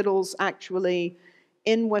hospitals actually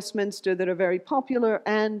in Westminster that are very popular,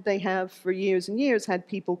 and they have for years and years had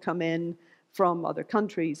people come in from other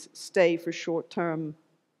countries, stay for short-term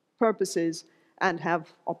purposes, and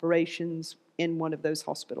have operations in one of those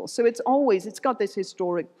hospitals. So it's got this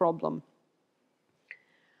historic problem.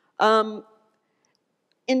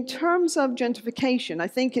 In terms of gentrification, I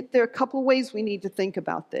think there are a couple ways we need to think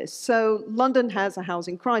about this. So London has a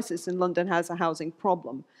housing crisis, and London has a housing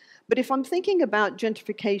problem. But if I'm thinking about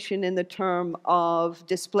gentrification in the term of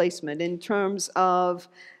displacement, in terms of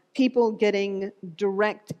people getting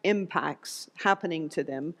direct impacts happening to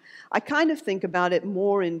them, I kind of think about it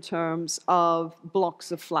more in terms of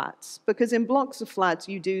blocks of flats. Because in blocks of flats,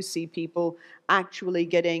 you do see people actually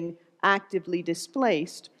getting actively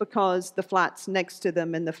displaced because the flats next to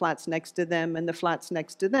them and the flats next to them and the flats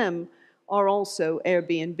next to them are also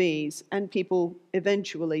Airbnbs, and people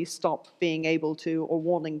eventually stop being able to or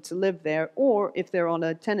wanting to live there, or if they're on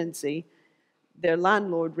a tenancy, their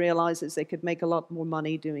landlord realizes they could make a lot more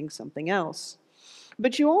money doing something else.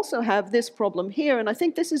 But you also have this problem here, and I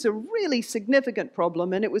think this is a really significant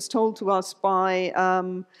problem, and it was told to us by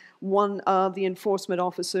one of the enforcement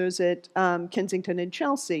officers at Kensington and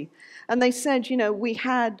Chelsea. And they said, you know, we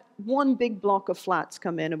had one big block of flats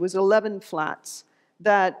come in. It was 11 flats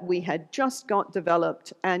that we had just got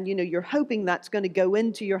developed, and you know, you're hoping that's going to go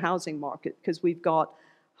into your housing market because we've got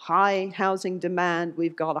high housing demand,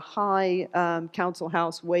 we've got a high council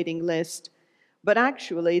house waiting list. But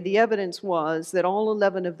actually, the evidence was that all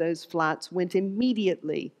 11 of those flats went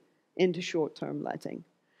immediately into short-term letting.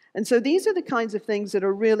 And so these are the kinds of things that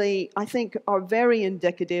are really, I think, are very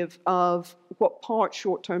indicative of what part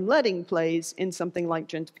short-term letting plays in something like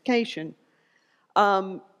gentrification.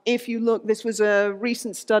 If you look, this was a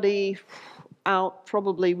recent study out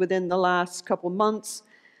probably within the last couple months.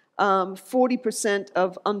 40%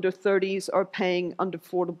 of under 30s are paying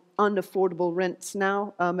unaffordable rents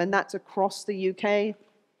now, and that's across the UK.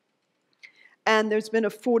 And there's been a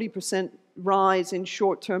 40% rise in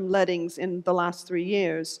short-term lettings in the last 3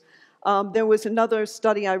 years. There was another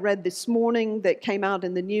study I read this morning that came out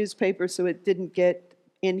in the newspaper, so it didn't get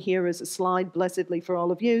in here as a slide, blessedly for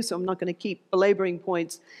all of you, so I'm not going to keep belaboring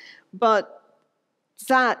points. But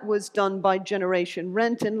that was done by Generation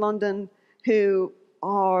Rent in London, who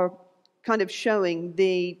are kind of showing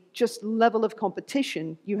the just level of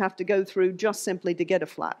competition you have to go through just simply to get a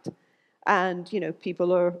flat. And, you know,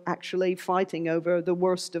 people are actually fighting over the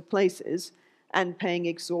worst of places and paying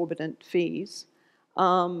exorbitant fees.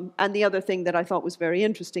 And the other thing that I thought was very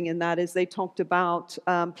interesting in that is they talked about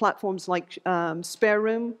platforms like Spare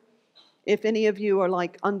Room. If any of you are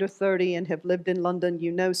like under 30 and have lived in London,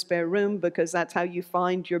 you know Spare Room because that's how you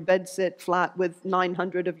find your bedsit flat with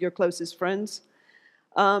 900 of your closest friends.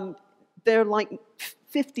 They're like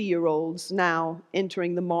 50-year-olds now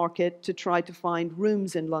entering the market to try to find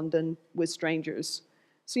rooms in London with strangers.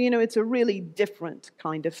 So, you know, it's a really different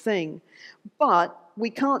kind of thing. But we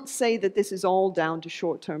can't say that this is all down to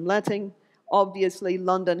short-term letting. Obviously,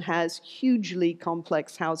 London has hugely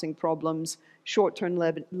complex housing problems. Short-term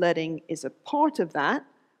letting is a part of that,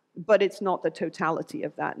 but it's not the totality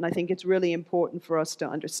of that. And I think it's really important for us to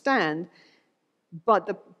understand. But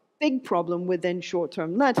the big problem within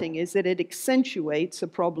short-term letting is that it accentuates a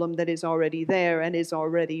problem that is already there and is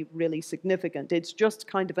already really significant. It's just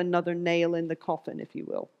kind of another nail in the coffin, if you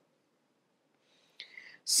will.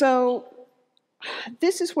 So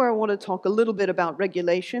this is where I want to talk a little bit about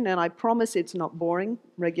regulation, and I promise it's not boring.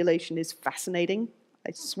 Regulation is fascinating.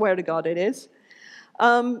 I swear to God it is.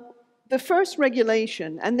 The first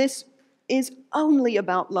regulation, and this is only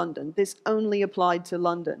about London, this only applied to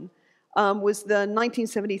London, was the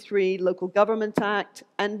 1973 Local Government Act,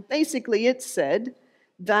 and basically it said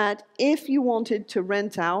that if you wanted to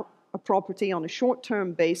rent out a property on a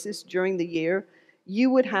short-term basis during the year, you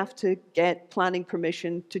would have to get planning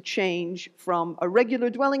permission to change from a regular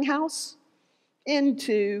dwelling house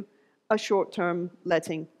into a short-term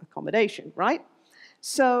letting accommodation, right?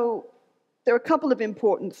 So there are a couple of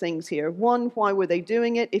important things here. One, why were they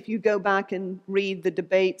doing it? If you go back and read the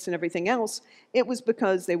debates and everything else, it was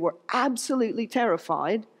because they were absolutely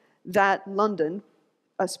terrified that London,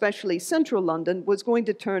 especially central London, was going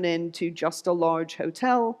to turn into just a large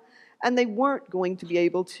hotel, and they weren't going to be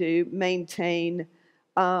able to maintain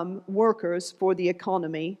workers for the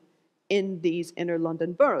economy in these inner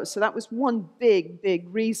London boroughs. So that was one big,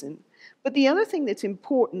 big reason. But the other thing that's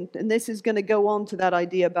important, and this is going to go on to that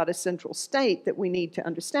idea about a central state that we need to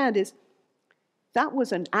understand, is that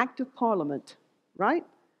was an act of Parliament, right?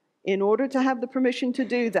 In order to have the permission to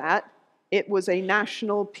do that, it was a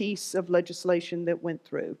national piece of legislation that went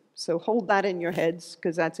through. So hold that in your heads,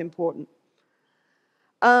 because that's important.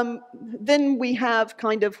 Then we have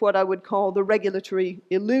kind of what I would call the regulatory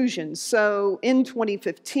illusion. So in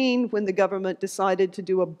 2015, when the government decided to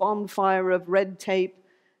do a bonfire of red tape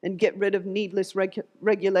and get rid of needless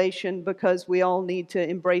regulation because we all need to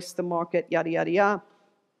embrace the market, yada, yada, yada,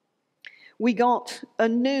 we got a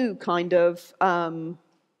new kind of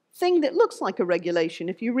thing that looks like a regulation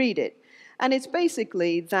if you read it. And it's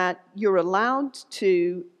basically that you're allowed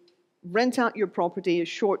to rent out your property as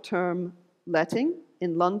short-term letting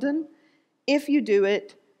in London if you do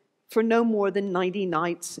it for no more than 90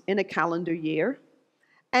 nights in a calendar year,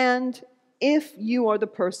 and if you are the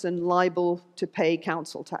person liable to pay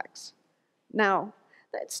council tax. Now,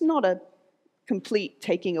 that's not a complete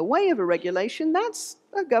taking away of a regulation, that's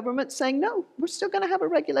a government saying, no, we're still going to have a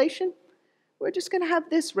regulation. We're just going to have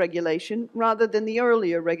this regulation rather than the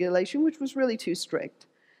earlier regulation, which was really too strict.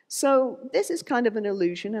 So this is kind of an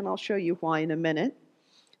illusion, and I'll show you why in a minute.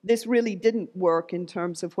 This really didn't work in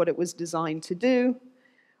terms of what it was designed to do.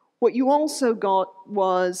 What you also got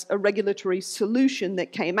was a regulatory solution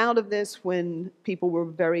that came out of this when people were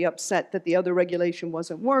very upset that the other regulation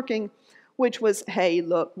wasn't working, which was, hey,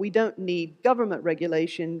 look, we don't need government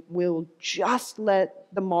regulation. We'll just let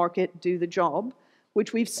the market do the job,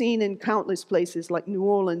 which we've seen in countless places like New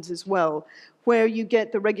Orleans as well, where you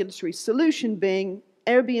get the regulatory solution being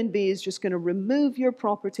Airbnb is just going to remove your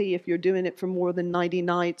property if you're doing it for more than 90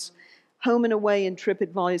 nights. Home and Away and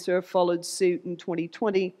TripAdvisor followed suit in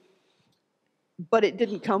 2020, but it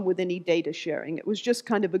didn't come with any data sharing. It was just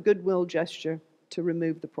kind of a goodwill gesture to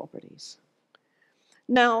remove the properties.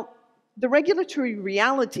 Now, the regulatory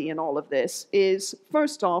reality in all of this is,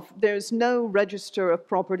 first off, there's no register of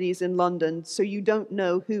properties in London, so you don't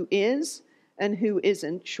know who is and who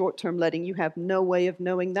isn't short-term letting. You have no way of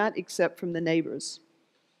knowing that except from the neighbors.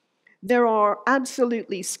 There are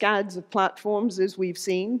absolutely scads of platforms, as we've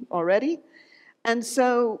seen already. And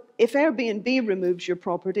so if Airbnb removes your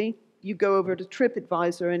property, you go over to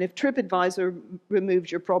TripAdvisor. And if TripAdvisor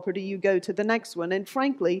removes your property, you go to the next one. And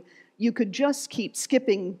frankly, you could just keep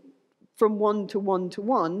skipping from one to one to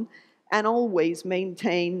one and always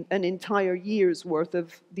maintain an entire year's worth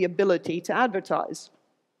of the ability to advertise.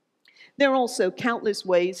 There are also countless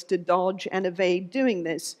ways to dodge and evade doing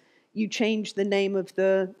this. You change the name of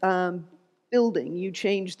the building, you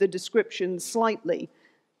change the description slightly.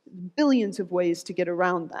 Billions of ways to get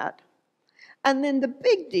around that. And then the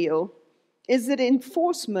big deal is that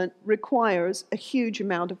enforcement requires a huge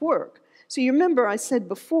amount of work. So you remember I said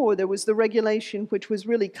before there was the regulation which was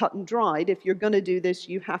really cut and dried. If you're going to do this,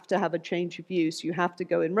 you have to have a change of use. You have to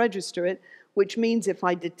go and register it, which means if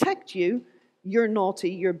I detect you, you're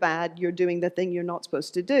naughty, you're bad, you're doing the thing you're not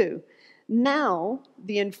supposed to do. Now,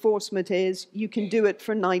 the enforcement is you can do it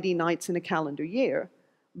for 90 nights in a calendar year.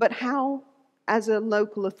 But how, as a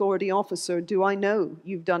local authority officer, do I know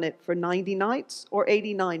you've done it for 90 nights or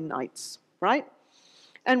 89 nights, right?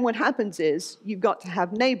 And what happens is you've got to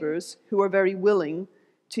have neighbors who are very willing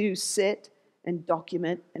to sit and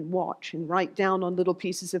document and watch and write down on little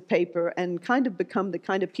pieces of paper and kind of become the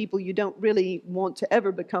kind of people you don't really want to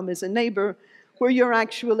ever become as a neighbor, where you're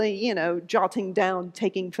actually, you know, jotting down,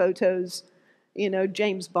 taking photos, you know,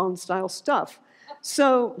 James Bond style stuff.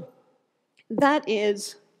 So that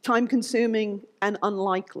is time-consuming and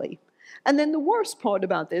unlikely. And then the worst part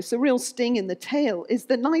about this, the real sting in the tail, is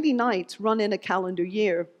that 90 nights run in a calendar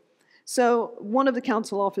year. So one of the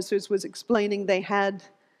council officers was explaining they had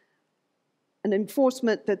an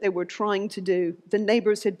enforcement that they were trying to do. The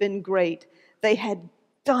neighbors had been great. They had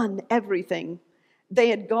done everything. They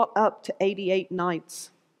had got up to 88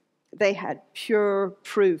 nights. They had pure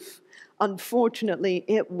proof. Unfortunately,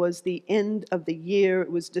 it was the end of the year.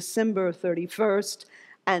 It was December 31st.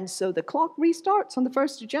 And so the clock restarts on the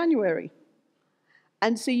 1st of January.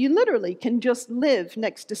 And so you literally can just live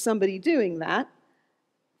next to somebody doing that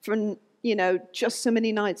for, you know, just so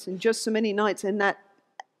many nights and just so many nights. And that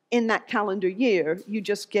in that calendar year, you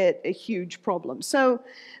just get a huge problem. So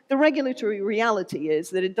the regulatory reality is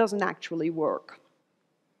that it doesn't actually work.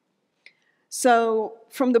 So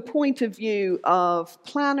from the point of view of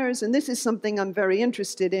planners, and this is something I'm very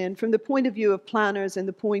interested in, from the point of view of planners and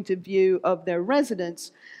the point of view of their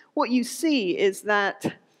residents, what you see is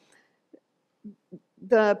that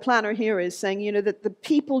the planner here is saying, you know, that the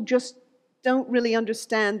people just don't really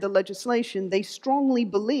understand the legislation. They strongly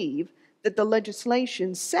believe that the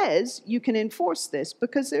legislation says you can enforce this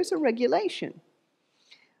because there's a regulation.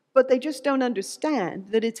 But they just don't understand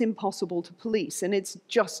that it's impossible to police, and it's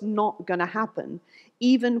just not going to happen,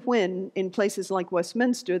 even when, in places like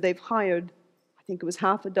Westminster, they've hired, I think it was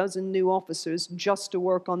 6 new officers just to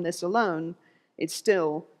work on this alone. It's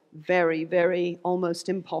still very, very almost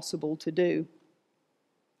impossible to do.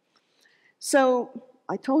 So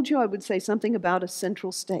I told you I would say something about a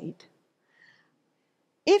central state.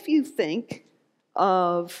 If you think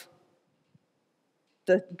of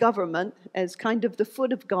the government as kind of the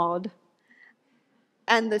foot of God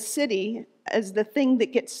and the city as the thing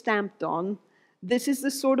that gets stamped on, this is the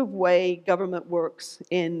sort of way government works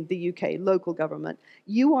in the UK, local government.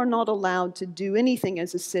 You are not allowed to do anything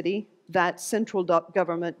as a city that central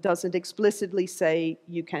government doesn't explicitly say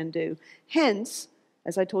you can do. Hence,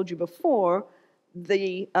 as I told you before,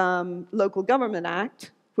 the Local Government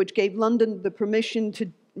Act, which gave London the permission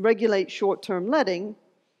to regulate short-term letting,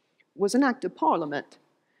 was an act of Parliament.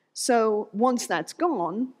 So once that's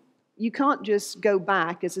gone, you can't just go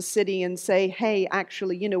back as a city and say, hey,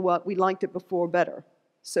 actually, you know what, we liked it before better.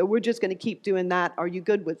 So we're just going to keep doing that. Are you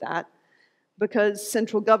good with that? Because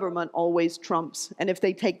central government always trumps. And if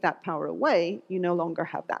they take that power away, you no longer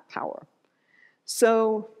have that power.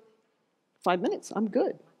 So 5 minutes, I'm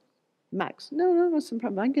good. Max, no, some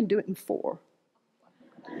problem. I can do it in 4.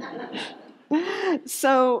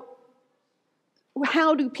 So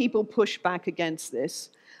how do people push back against this?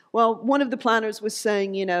 Well, one of the planners was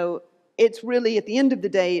saying, you know, it's really, at the end of the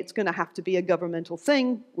day, it's going to have to be a governmental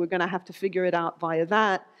thing. We're going to have to figure it out via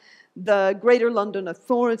that. The Greater London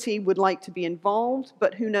Authority would like to be involved,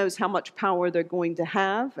 but who knows how much power they're going to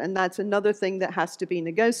have, and that's another thing that has to be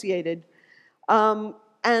negotiated.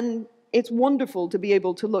 And it's wonderful to be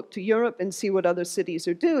able to look to Europe and see what other cities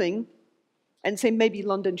are doing and say maybe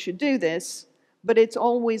London should do this, but it's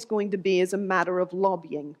always going to be as a matter of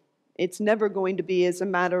lobbying. It's never going to be as a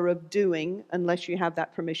matter of doing unless you have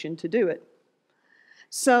that permission to do it.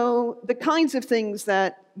 So the kinds of things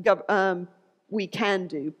that we can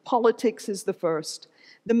do, politics is the first.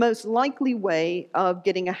 The most likely way of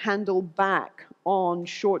getting a handle back on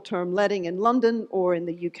short-term letting in London or in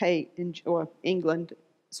the UK or England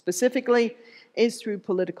specifically is through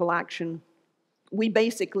political action. We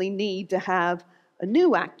basically need to have a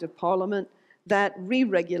new Act of Parliament that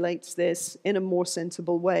re-regulates this in a more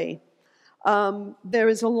sensible way. There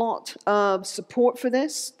is a lot of support for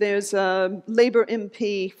this. There's a Labour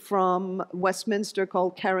MP from Westminster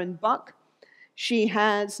called Karen Buck. She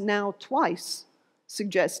has now twice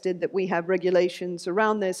suggested that we have regulations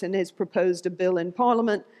around this and has proposed a bill in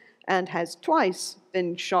Parliament and has twice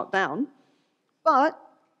been shot down. But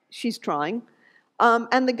she's trying.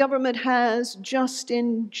 And the government has just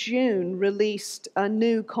in June released a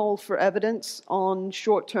new call for evidence on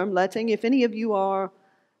short-term letting. If any of you are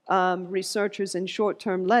researchers in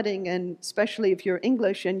short-term letting, and especially if you're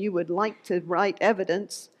English and you would like to write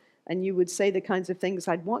evidence and you would say the kinds of things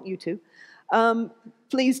I'd want you to,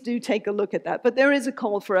 please do take a look at that. But there is a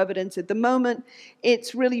call for evidence at the moment.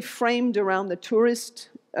 It's really framed around the tourist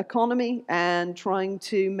economy and trying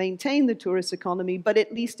to maintain the tourist economy, but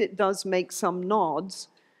at least it does make some nods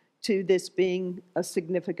to this being a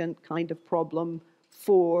significant kind of problem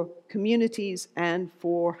for communities and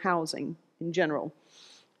for housing in general.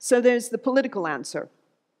 So there's the political answer.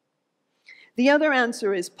 The other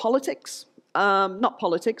answer is politics, not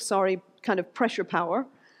politics, sorry, kind of pressure power.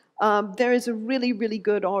 There is a really, really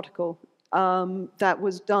good article that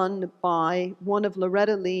was done by one of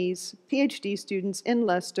Loretta Lee's PhD students in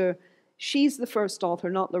Leicester. She's the first author,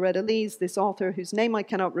 not Loretta Lee's, this author whose name I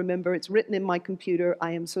cannot remember. It's written in my computer.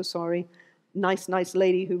 I am so sorry. Nice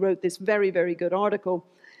lady who wrote this very, very good article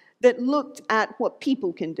that looked at what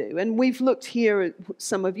people can do. And we've looked here at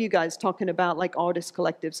some of you guys talking about like artist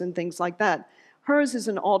collectives and things like that. Hers is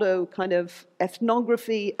an auto kind of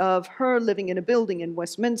ethnography of her living in a building in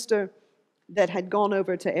Westminster that had gone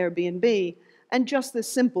over to Airbnb, and just the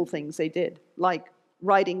simple things they did, like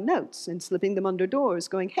writing notes and slipping them under doors,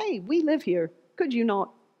 going, hey, we live here. Could you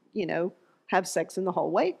not, you know, have sex in the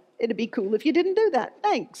hallway? It'd be cool if you didn't do that.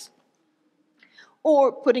 Thanks.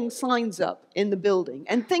 Or putting signs up in the building,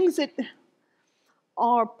 and things that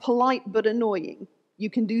are polite but annoying. You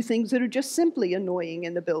can do things that are just simply annoying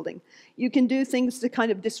in the building. You can do things to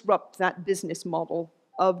kind of disrupt that business model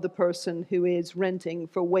of the person who is renting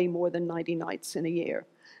for way more than 90 nights in a year.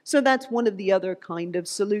 So that's one of the other kind of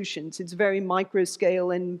solutions. It's very micro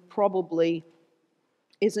scale and probably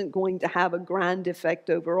isn't going to have a grand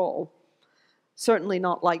effect overall. Certainly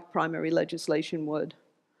not like primary legislation would.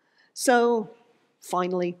 So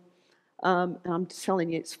finally, and I'm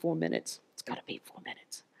telling you it's 4 minutes. It's got to be 4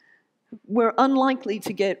 minutes. We're unlikely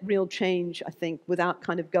to get real change, I think, without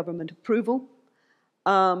kind of government approval.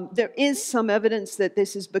 There is some evidence that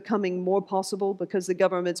this is becoming more possible because the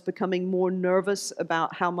government's becoming more nervous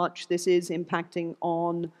about how much this is impacting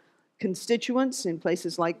on constituents in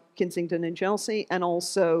places like Kensington and Chelsea, and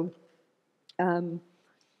also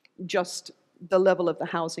just the level of the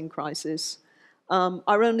housing crisis.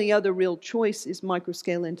 Our only other real choice is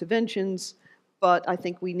microscale interventions, but I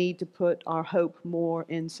think we need to put our hope more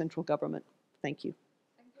in central government. Thank you.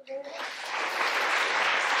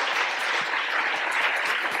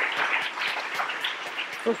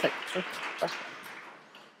 Perfect.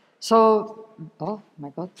 So, oh my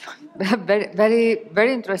God,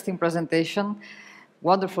 very interesting presentation.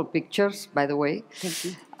 Wonderful pictures, by the way. Thank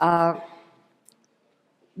you.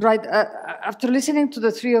 Right, after listening to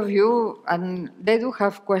the three of you, and they do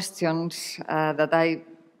have questions that I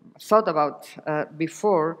thought about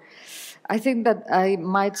before, I think that I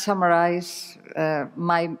might summarize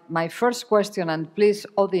my first question, and please,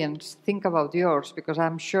 audience, think about yours, because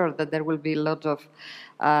I'm sure that there will be lots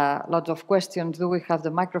of questions. Do we have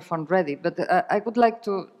the microphone ready? But I would like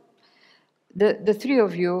to, the three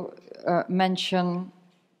of you mention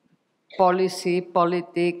policy,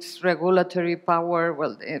 politics, regulatory power,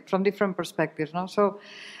 well, from different perspectives, no? So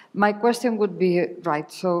my question would be, right,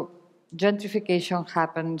 so gentrification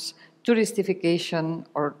happens, touristification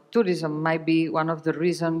or tourism might be one of the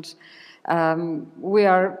reasons. We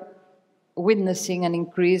are witnessing an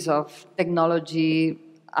increase of technology.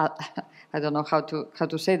 I don't know how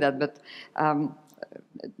to say that, but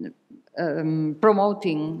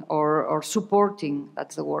promoting or supporting,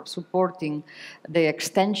 that's the word, supporting the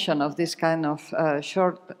extension of this kind of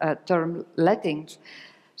short-term lettings.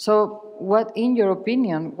 So what, in your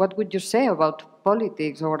opinion, what would you say about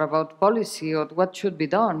politics or about policy or what should be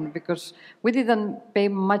done? Because we didn't pay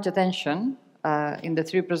much attention in the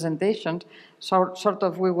three presentations. Sort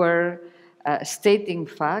of we were stating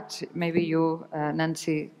facts. Maybe you,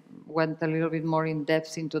 Nancy, went a little bit more in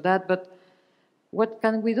depth into that, but what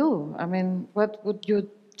can we do? I mean, what would you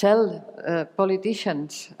tell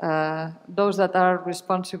politicians, those that are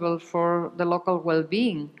responsible for the local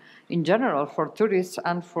well-being in general, for tourists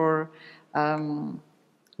and for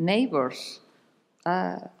neighbors?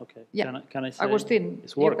 Okay, yeah. Can I say? Agustin,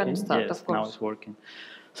 it's working? you can start, yes, of course. Now it's working.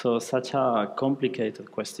 So such a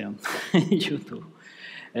complicated question you do.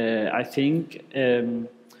 I think,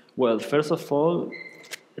 well, first of all,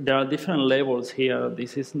 there are different levels here.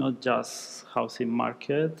 This is not just housing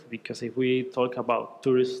market, because if we talk about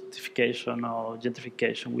touristification or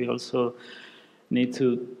gentrification, we also need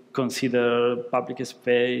to consider public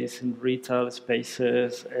space and retail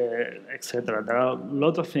spaces, etc. There are a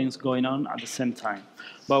lot of things going on at the same time.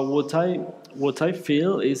 But what I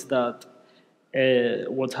feel is that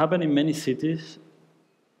what happened in many cities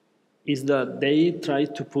is that they try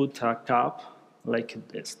to put a cap, like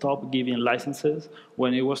stop giving licenses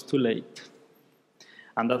when it was too late.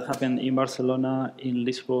 And that happened in Barcelona, in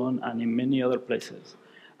Lisbon, and in many other places.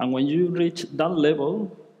 And when you reach that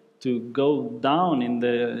level, to go down in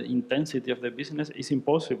the intensity of the business is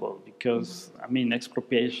impossible, because, I mean,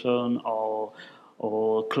 expropriation or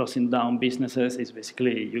closing down businesses is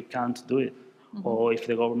basically, you can't do it. Mm-hmm. Or if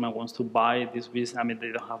the government wants to buy this business, I mean,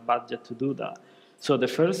 they don't have budget to do that. So the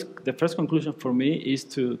first conclusion for me is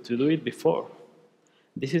to do it before.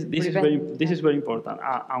 This is very important.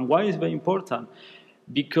 And why is very important?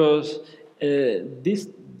 Because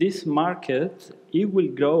this market, it will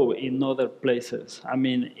grow in other places. I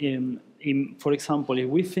mean, for example, if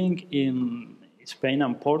we think in Spain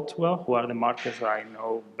and Portugal, who are the markets that I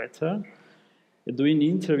know better, doing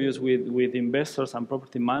interviews with investors and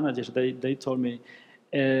property managers, they told me,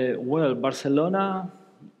 well, Barcelona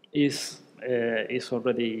is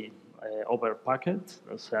already overpacked.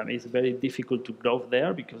 So, it's very difficult to grow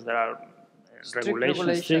there because there are strict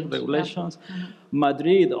regulations. Yeah. Mm-hmm.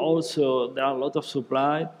 Madrid also, there are a lot of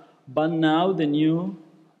supply, but now the new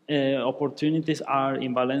opportunities are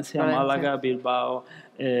in Valencia, Malaga, Bilbao,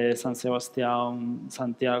 San Sebastián,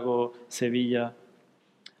 Santiago, Sevilla.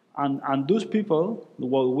 And those people,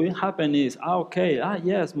 what will happen is,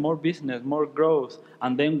 yes, more business, more growth,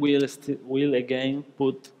 and then we'll again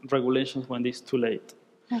put regulations when it's too late.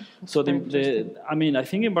 Yeah, so I mean, I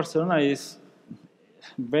think in Barcelona is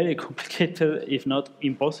very complicated, if not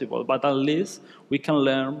impossible, but at least we can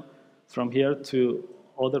learn from here to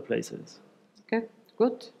other places. Okay,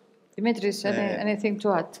 good. Dimitris, anything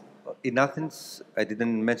to add? In Athens, I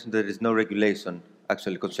didn't mention there is no regulation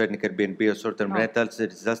actually concerning Airbnb or short-term rentals. There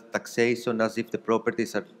is just taxation as if the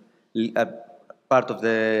properties are part of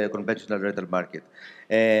the conventional rental market.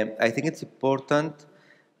 I think it's important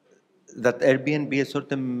that Airbnb and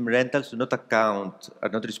short-term rentals do not are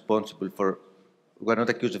not responsible for, we're not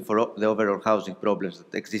accused for the overall housing problems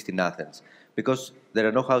that exist in Athens, because there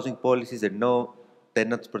are no housing policies, there are no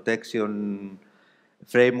tenants protection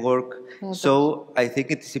framework. So I think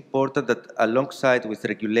it is important that alongside with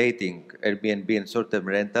regulating Airbnb and short-term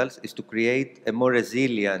rentals is to create a more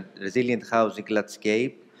resilient housing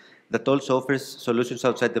landscape that also offers solutions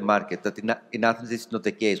outside the market. That in Athens this is not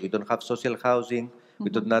the case. We don't have social housing, we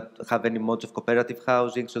do not have any modes of cooperative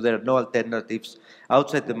housing, so there are no alternatives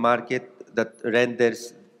outside the market that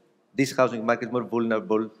renders this housing market more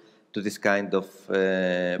vulnerable to this kind of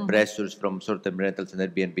pressures from short-term rentals and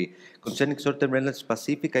Airbnb. Concerning short-term rentals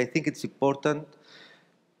specific, I think it's important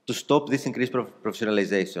to stop this increased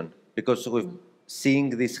professionalization, because we're seeing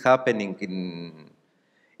this happening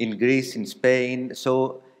in Greece, in Spain.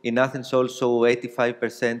 So in Athens also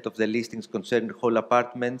 85% of the listings concern whole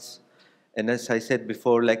apartments. And as I said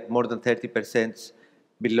before, like more than 30%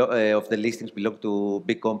 of the listings belong to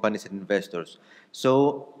big companies and investors.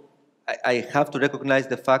 So I have to recognize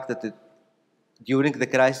the fact that during the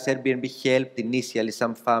crisis, Airbnb helped initially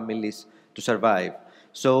some families to survive.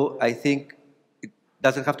 So I think it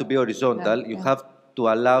doesn't have to be horizontal. You have to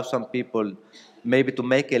allow some people maybe to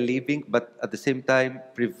make a living, but at the same time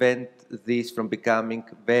prevent this from becoming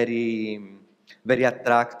very, very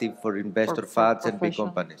attractive for investor funds and big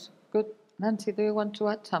companies. Good. Nancy, do you want to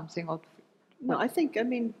add something? No, I think, I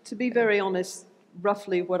mean, to be very honest,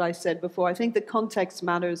 roughly what I said before, I think the context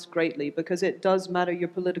matters greatly because it does matter your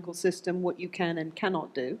political system, what you can and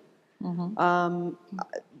cannot do.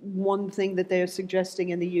 One thing that they're suggesting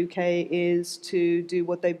in the UK is to do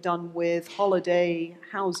what they've done with holiday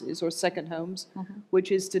houses or second homes,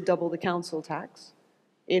 which is to double the council tax,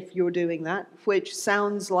 if you're doing that, which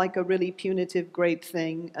sounds like a really punitive, great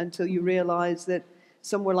thing until you realize that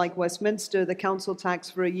somewhere like Westminster, the council tax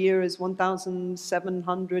for a year is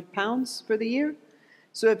 £1,700 for the year.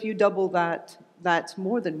 So if you double that, that's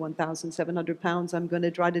more than £1,700. I'm going to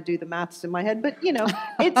try to do the maths in my head, but you know,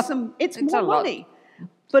 it's more money.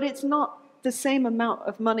 But it's not the same amount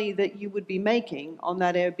of money that you would be making on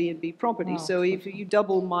that Airbnb property. So if you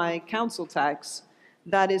double my council tax,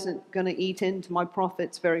 that isn't going to eat into my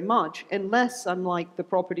profits very much, unless, unlike the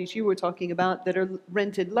properties you were talking about that are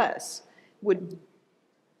rented less, would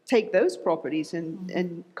take those properties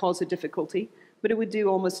and cause a difficulty, but it would do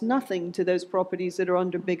almost nothing to those properties that are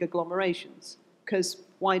under big agglomerations. Because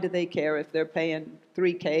why do they care if they're paying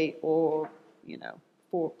 3K or, you know,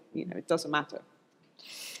 4, you know, it doesn't matter.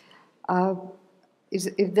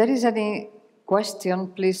 If there is any question,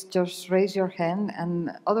 please just raise your hand.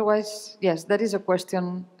 And otherwise, yes, there is a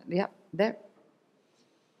question. Yeah, there.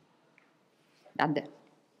 And there.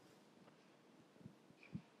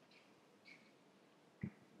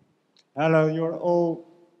 Hello, you're all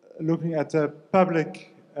looking at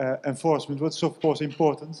public enforcement, which is of course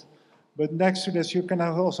important. But next to this, you can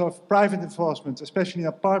also have private enforcement, especially in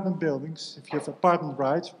apartment buildings. If you have apartment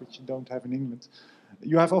rights, which you don't have in England,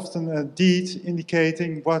 you have often a deed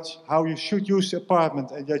indicating how you should use the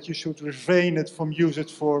apartment and that you should refrain it from using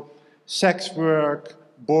it for sex work,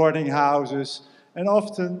 boarding houses. And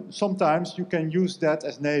often, sometimes you can use that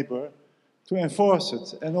as neighbor to enforce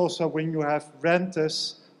it. And also when you have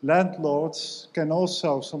renters, landlords can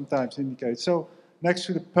also sometimes indicate. So next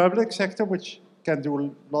to the public sector, which can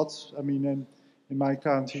do lots, I mean, in my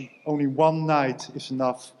country, only one night is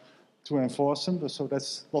enough to enforce them, so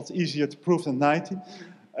that's a lot easier to prove than 90.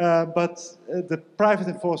 But the private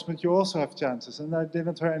enforcement, you also have chances, and I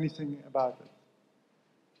didn't hear anything about it.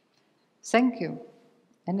 Thank you.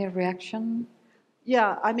 Any reaction?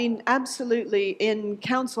 Yeah, I mean, absolutely. In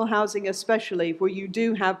council housing especially, where you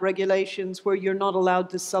do have regulations where you're not allowed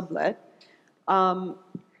to sublet, it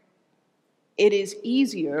is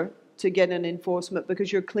easier to get an enforcement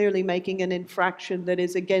because you're clearly making an infraction that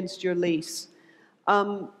is against your lease.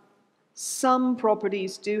 Some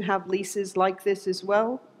properties do have leases like this as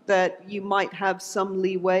well, that you might have some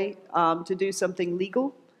leeway to do something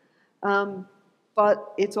legal.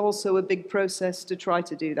 But it's also a big process to try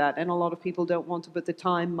to do that, and a lot of people don't want to put the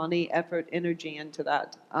time, money, effort, energy into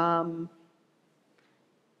that.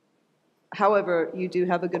 However, you do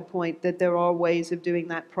have a good point that there are ways of doing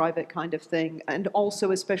that private kind of thing, and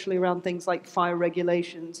also especially around things like fire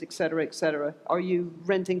regulations, et cetera, et cetera. Are you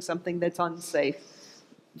renting something that's unsafe?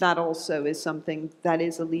 That also is something that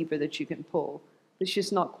is a lever that you can pull. It's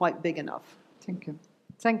just not quite big enough. Thank you.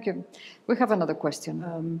 Thank you. We have another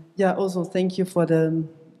question. Yeah, also thank you for the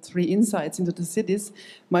 3 insights into the cities.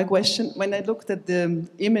 My question, when I looked at the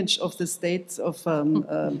image of the state of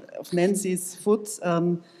Nancy's foot,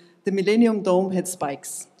 the Millennium Dome had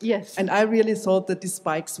spikes. Yes. And I really thought that these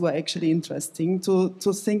spikes were actually interesting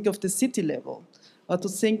to think of the city level, or to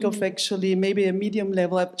think of actually maybe a medium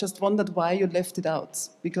level. I just wondered why you left it out.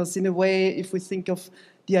 Because in a way, if we think of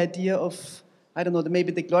the idea of, I don't know,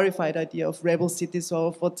 maybe the glorified idea of rebel cities,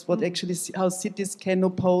 or of what actually, how cities can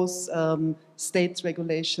oppose state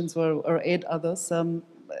regulations or aid others.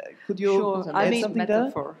 Could you add something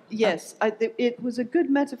there? Yes, it was a good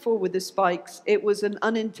metaphor with the spikes. It was an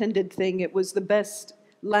unintended thing. It was the best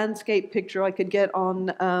landscape picture I could get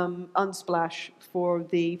on Unsplash for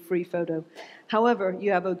the free photo. However,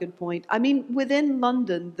 you have a good point. I mean, within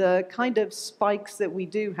London, the kind of spikes that we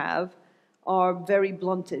do have are very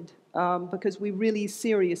blunted because we really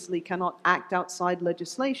seriously cannot act outside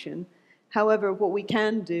legislation. However, what we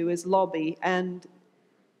can do is lobby, and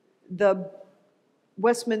the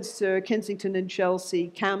Westminster, Kensington and Chelsea,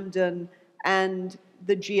 Camden, and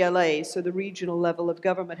the GLA, so the regional level of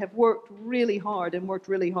government, have worked really hard and worked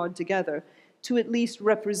really hard together to at least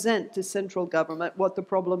represent to central government what the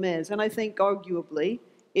problem is. And I think arguably,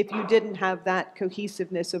 if you didn't have that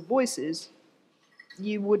cohesiveness of voices,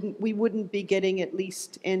 we wouldn't be getting at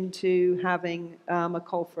least into having a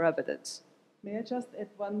call for evidence. May I just add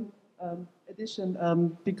one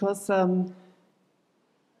addition? Because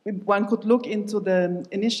one could look into the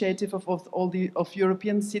initiative of all of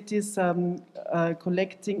European cities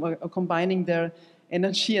collecting or combining their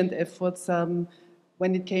energy and efforts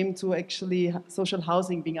when it came to actually social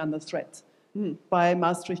housing being under threat by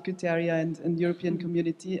Maastricht criteria and European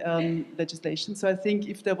community legislation. So I think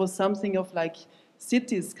if there was something of like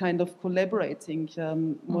cities kind of collaborating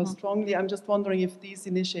more strongly, I'm just wondering if these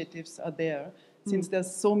initiatives are there, since there's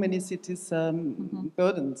so many cities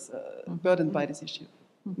burdened by this issue.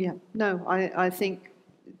 Yeah, no, I think,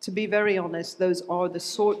 to be very honest, those are the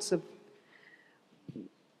sorts of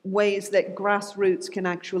ways that grassroots can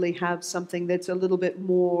actually have something that's a little bit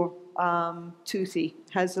more toothy,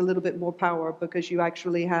 has a little bit more power, because you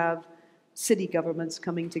actually have city governments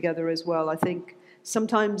coming together as well. I think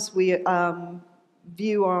sometimes we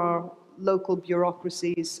view our local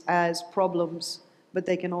bureaucracies as problems, but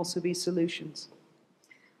they can also be solutions.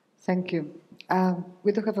 Thank you.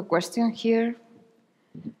 We do have a question here.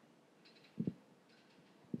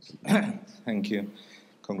 Thank you.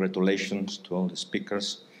 Congratulations to all the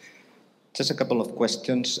speakers. Just a couple of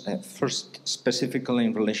questions. First, specifically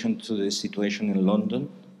in relation to the situation in London,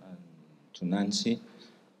 to Nancy.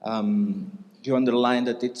 You underlined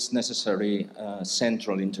that it's necessary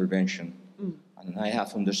central intervention. And I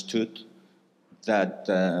have understood that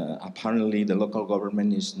apparently the local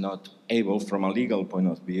government is not able, from a legal point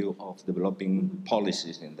of view, of developing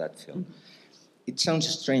policies in that field. It sounds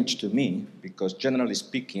strange to me, because generally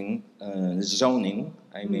speaking, zoning,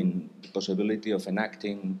 I mean, the possibility of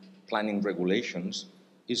enacting planning regulations,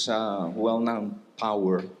 is a well-known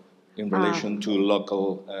power in relation to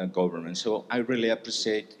local government. So I really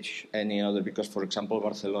appreciate any other, because, for example,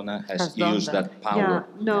 Barcelona has used that power.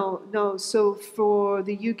 Yeah, no. So for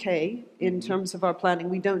the UK, in terms of our planning,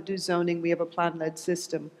 we don't do zoning, we have a plan-led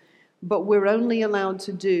system. But we're only allowed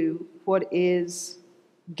to do what is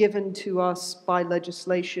given to us by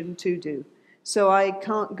legislation to do. So I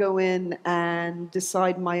can't go in and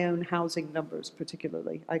decide my own housing numbers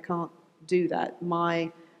particularly. I can't do that.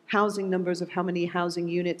 My housing numbers of how many housing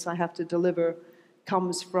units I have to deliver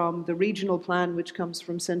comes from the regional plan, which comes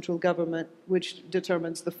from central government, which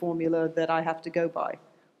determines the formula that I have to go by.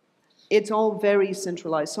 It's all very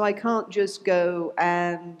centralized. So I can't just go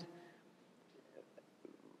and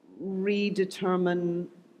redetermine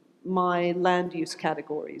my land use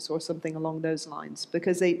categories or something along those lines,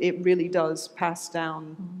 because it really does pass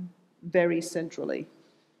down very centrally.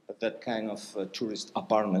 But that kind of tourist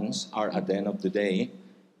apartments are, at the end of the day,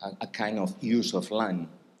 a kind of use of land.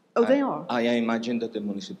 Oh, they are. I imagine that the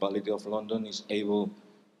municipality of London is able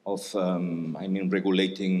of,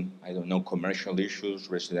 regulating, I don't know, commercial issues,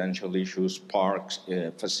 residential issues, parks,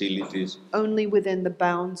 facilities. Only within the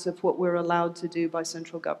bounds of what we're allowed to do by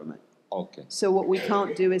central government. Okay. So what we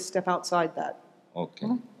can't do is step outside that. Okay,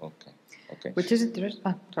 okay. Which is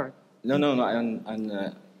interesting. Sorry. No,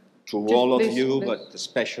 and to all of you, but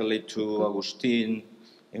especially to Agustin,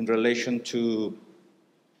 in relation to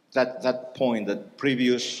that point, that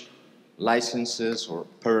previous licenses or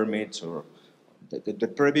permits or the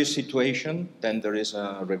previous situation, then there is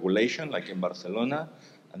a regulation, like in Barcelona,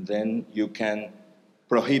 and then you can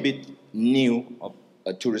prohibit new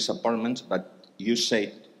tourist apartments, but you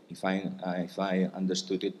say, if I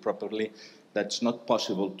understood it properly, that's not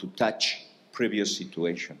possible to touch previous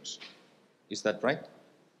situations. Is that right?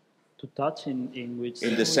 To touch in which...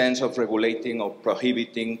 In the sense of regulating or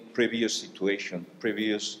prohibiting previous situation,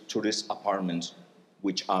 previous tourist apartments,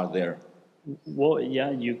 which are there. Well, yeah,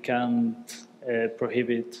 you can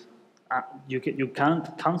prohibit, you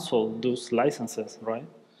can't cancel those licenses, right?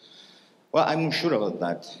 Well, I'm not sure about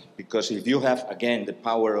that, because if you have, again, the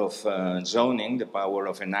power of zoning, the power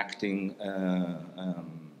of enacting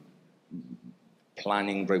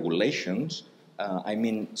planning regulations, I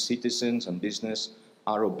mean, citizens and business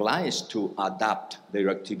are obliged to adapt their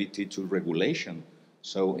activity to regulation.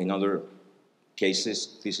 So in other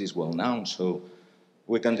cases, this is well known, so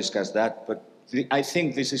we can discuss that. But I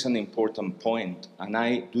think this is an important point, and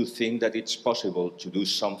I do think that it's possible to do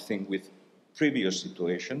something with previous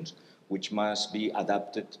situations, which must be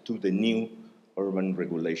adapted to the new urban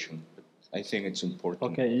regulation. But I think it's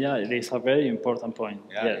important. Okay, yeah, it is a very important point,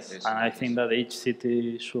 yeah, yes. And I think that each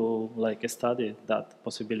city should study that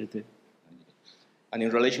possibility. And in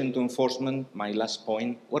relation to enforcement, my last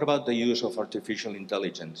point, what about the use of artificial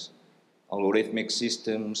intelligence, algorithmic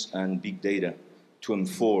systems and big data to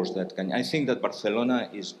enforce that? I think that Barcelona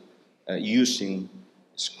is using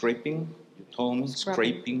scraping, you told me,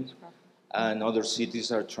 scraping, and other cities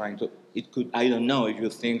are trying to, it could, I don't know if you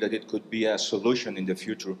think that it could be a solution in the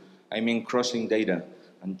future. I mean, crossing data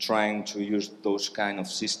and trying to use those kind of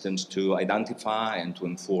systems to identify and to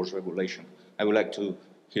enforce regulation. I would like to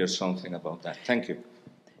hear something about that. Thank you.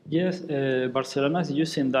 Yes, Barcelona is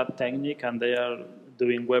using that technique and they are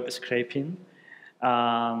doing web scraping.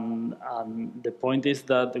 And the point is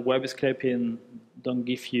that the web scraping don't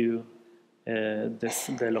give you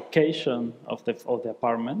the location of the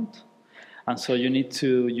apartment. And so you need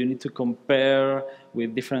to compare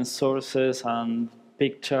with different sources and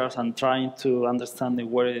pictures and trying to understand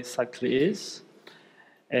where it exactly is.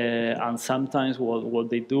 And sometimes what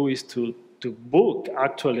they do is to book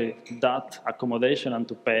actually that accommodation and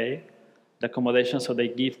to pay the accommodation, so they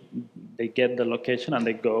get the location and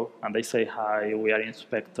they go and they say, hi, we are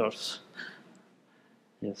inspectors.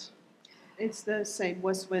 Yes. It's the same.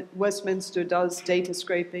 Westminster does data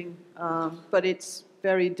scraping, but it's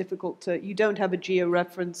very difficult to, you don't have a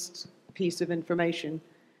geo-referenced piece of information.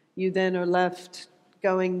 You then are left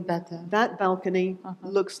going, that balcony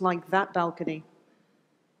looks like that balcony.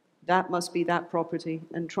 That must be that property,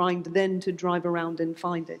 and trying then to drive around and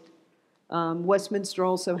find it. Westminster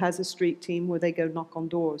also has a street team where they go knock on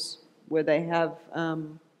doors, where they have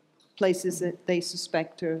places that they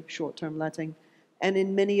suspect are short-term letting. And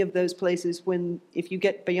in many of those places, if you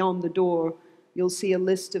get beyond the door, you'll see a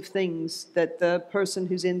list of things that the person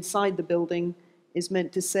who's inside the building is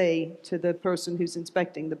meant to say to the person who's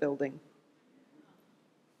inspecting the building.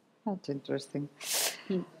 That's interesting.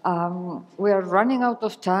 We are running out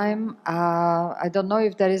of time. I don't know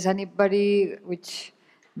if there is anybody which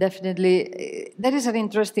definitely... There is an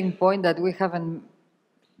interesting point that we haven't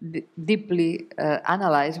deeply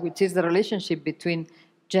analyzed, which is the relationship between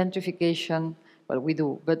gentrification, well, we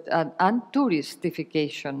do, but and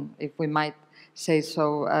touristification, if we might say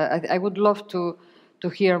so. I would love to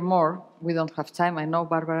hear more. We don't have time. I know,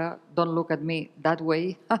 Barbara, don't look at me that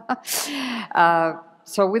way.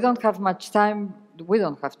 So we don't have much time. We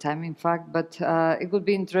don't have time, in fact, but it would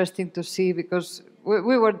be interesting to see, because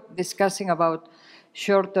we were discussing about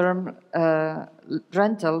short-term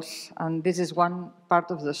rentals, and this is one part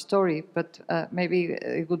of the story, but maybe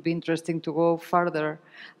it would be interesting to go further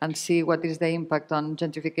and see what is the impact on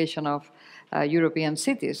gentrification of European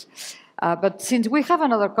cities. But since we have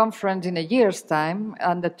another conference in a year's time,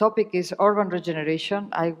 and the topic is urban regeneration,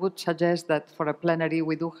 I would suggest that for a plenary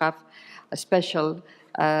we do have a special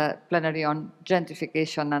plenary on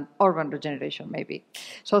gentrification and urban regeneration, maybe.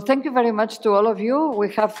 So thank you very much to all of you.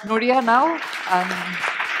 We have Nuria now,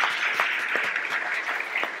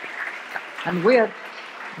 and we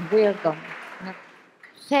are done.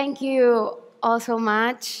 Thank you all so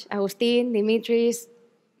much, Agustin, Dimitris,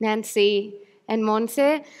 Nancy, and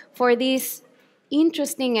Montse, for this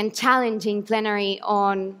interesting and challenging plenary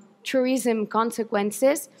on tourism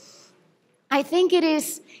consequences. I think it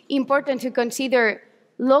is important to consider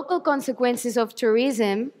local consequences of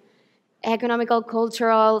tourism, economical,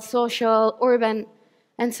 cultural, social, urban,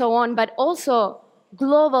 and so on, but also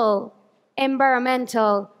global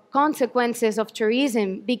environmental consequences of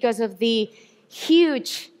tourism because of the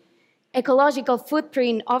huge ecological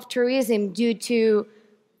footprint of tourism due to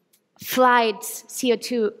flights,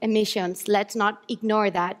 CO2 emissions. Let's not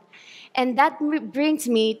ignore that. And that brings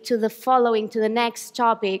me to the next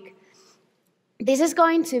topic. This is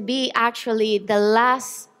going to be actually the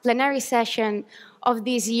last plenary session of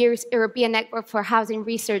this year's European Network for Housing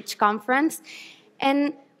Research Conference.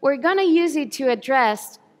 And we're going to use it to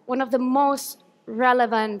address one of the most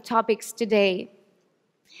relevant topics today: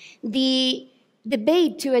 the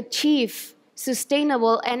debate to achieve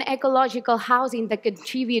sustainable and ecological housing that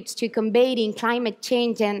contributes to combating climate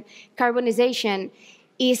change and carbonization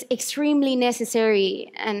is extremely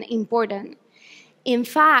necessary and important. In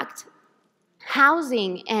fact,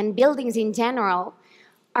 housing and buildings in general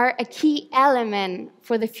are a key element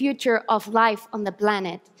for the future of life on the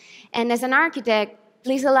planet. And as an architect,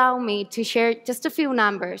 please allow me to share just a few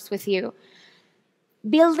numbers with you.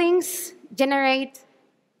 Buildings generate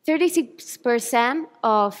 36%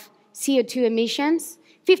 of CO2 emissions,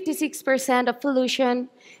 56% of pollution,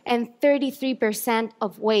 and 33%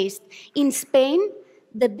 of waste. In Spain,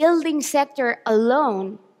 the building sector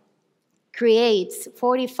alone creates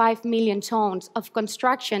 45 million tons of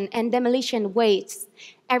construction and demolition waste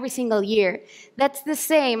every single year. That's the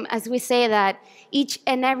same as we say that each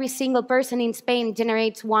and every single person in Spain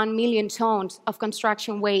generates 1 million tons of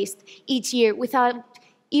construction waste each year without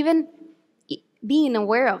even being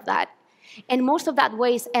aware of that. And most of that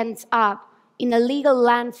waste ends up in illegal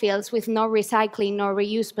landfills with no recycling nor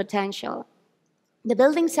reuse potential. The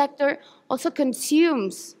building sector also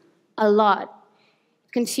consumes a lot.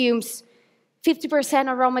 It consumes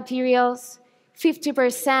 50% of raw materials,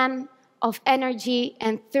 50% of energy,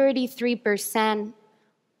 and 33%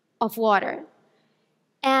 of water.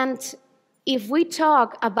 And if we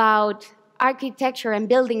talk about architecture and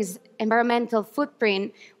buildings' environmental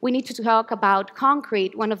footprint, we need to talk about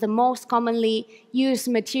concrete, one of the most commonly used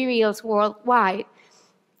materials worldwide.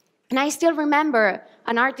 And I still remember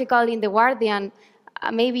an article in The Guardian,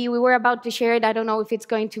 maybe we were about to share it, I don't know if it's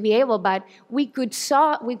going to be able, but we could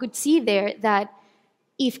see there that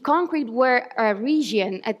if concrete were a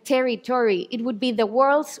region, a territory, it would be the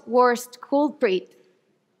world's worst culprit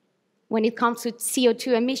when it comes to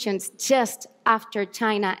CO2 emissions, just after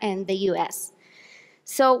China and the US.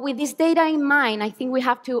 So with this data in mind, I think we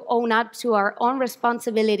have to own up to our own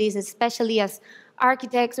responsibilities, especially as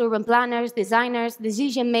architects, urban planners, designers,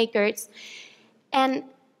 decision makers, and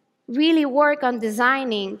really work on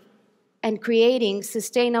designing and creating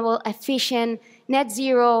sustainable, efficient, net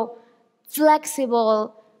zero,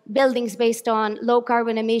 flexible buildings based on low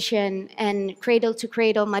carbon emission and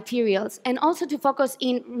cradle-to-cradle materials, and also to focus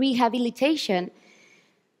in rehabilitation.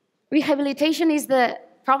 Rehabilitation is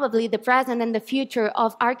probably the present and the future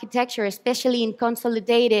of architecture, especially in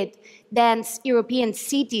consolidated, dense European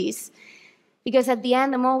cities, because at the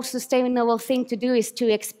end, the most sustainable thing to do is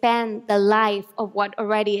to expand the life of what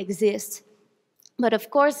already exists. But of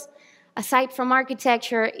course, aside from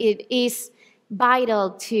architecture, it is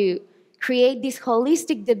vital to create this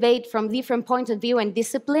holistic debate from different points of view and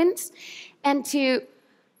disciplines, and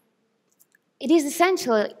it is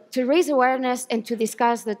essential to raise awareness and to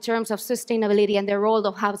discuss the terms of sustainability and the role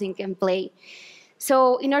of housing can play.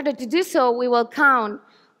 So in order to do so, we will count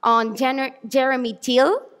on Jeremy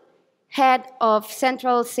Till, head of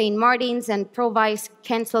Central St. Martin's and Pro-Vice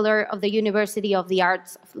Chancellor of the University of the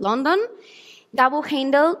Arts of London, Gabo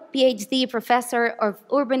Heindel, PhD Professor of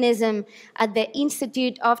Urbanism at the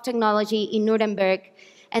Institute of Technology in Nuremberg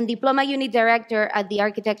and Diploma Unit Director at the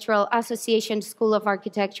Architectural Association School of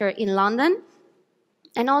Architecture in London,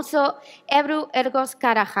 and also Ebru Ergos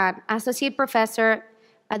Karahan, Associate Professor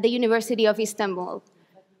at the University of Istanbul.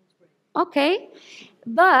 Okay,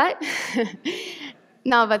 but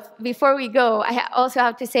no, but before we go, I also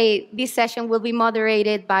have to say this session will be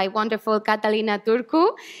moderated by wonderful Catalina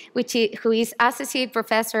Turcu, who is Associate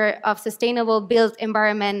Professor of Sustainable Built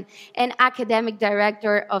Environment and Academic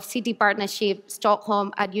Director of City Partnership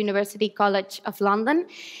Stockholm at University College of London.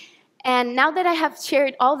 And now that I have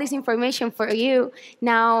shared all this information for you,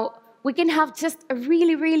 now we can have just a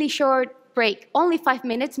really, really short break, only 5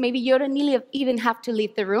 minutes. Maybe you don't even have to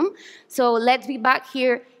leave the room. So let's be back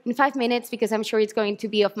here in 5 minutes because I'm sure it's going to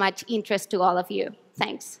be of much interest to all of you.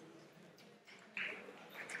 Thanks.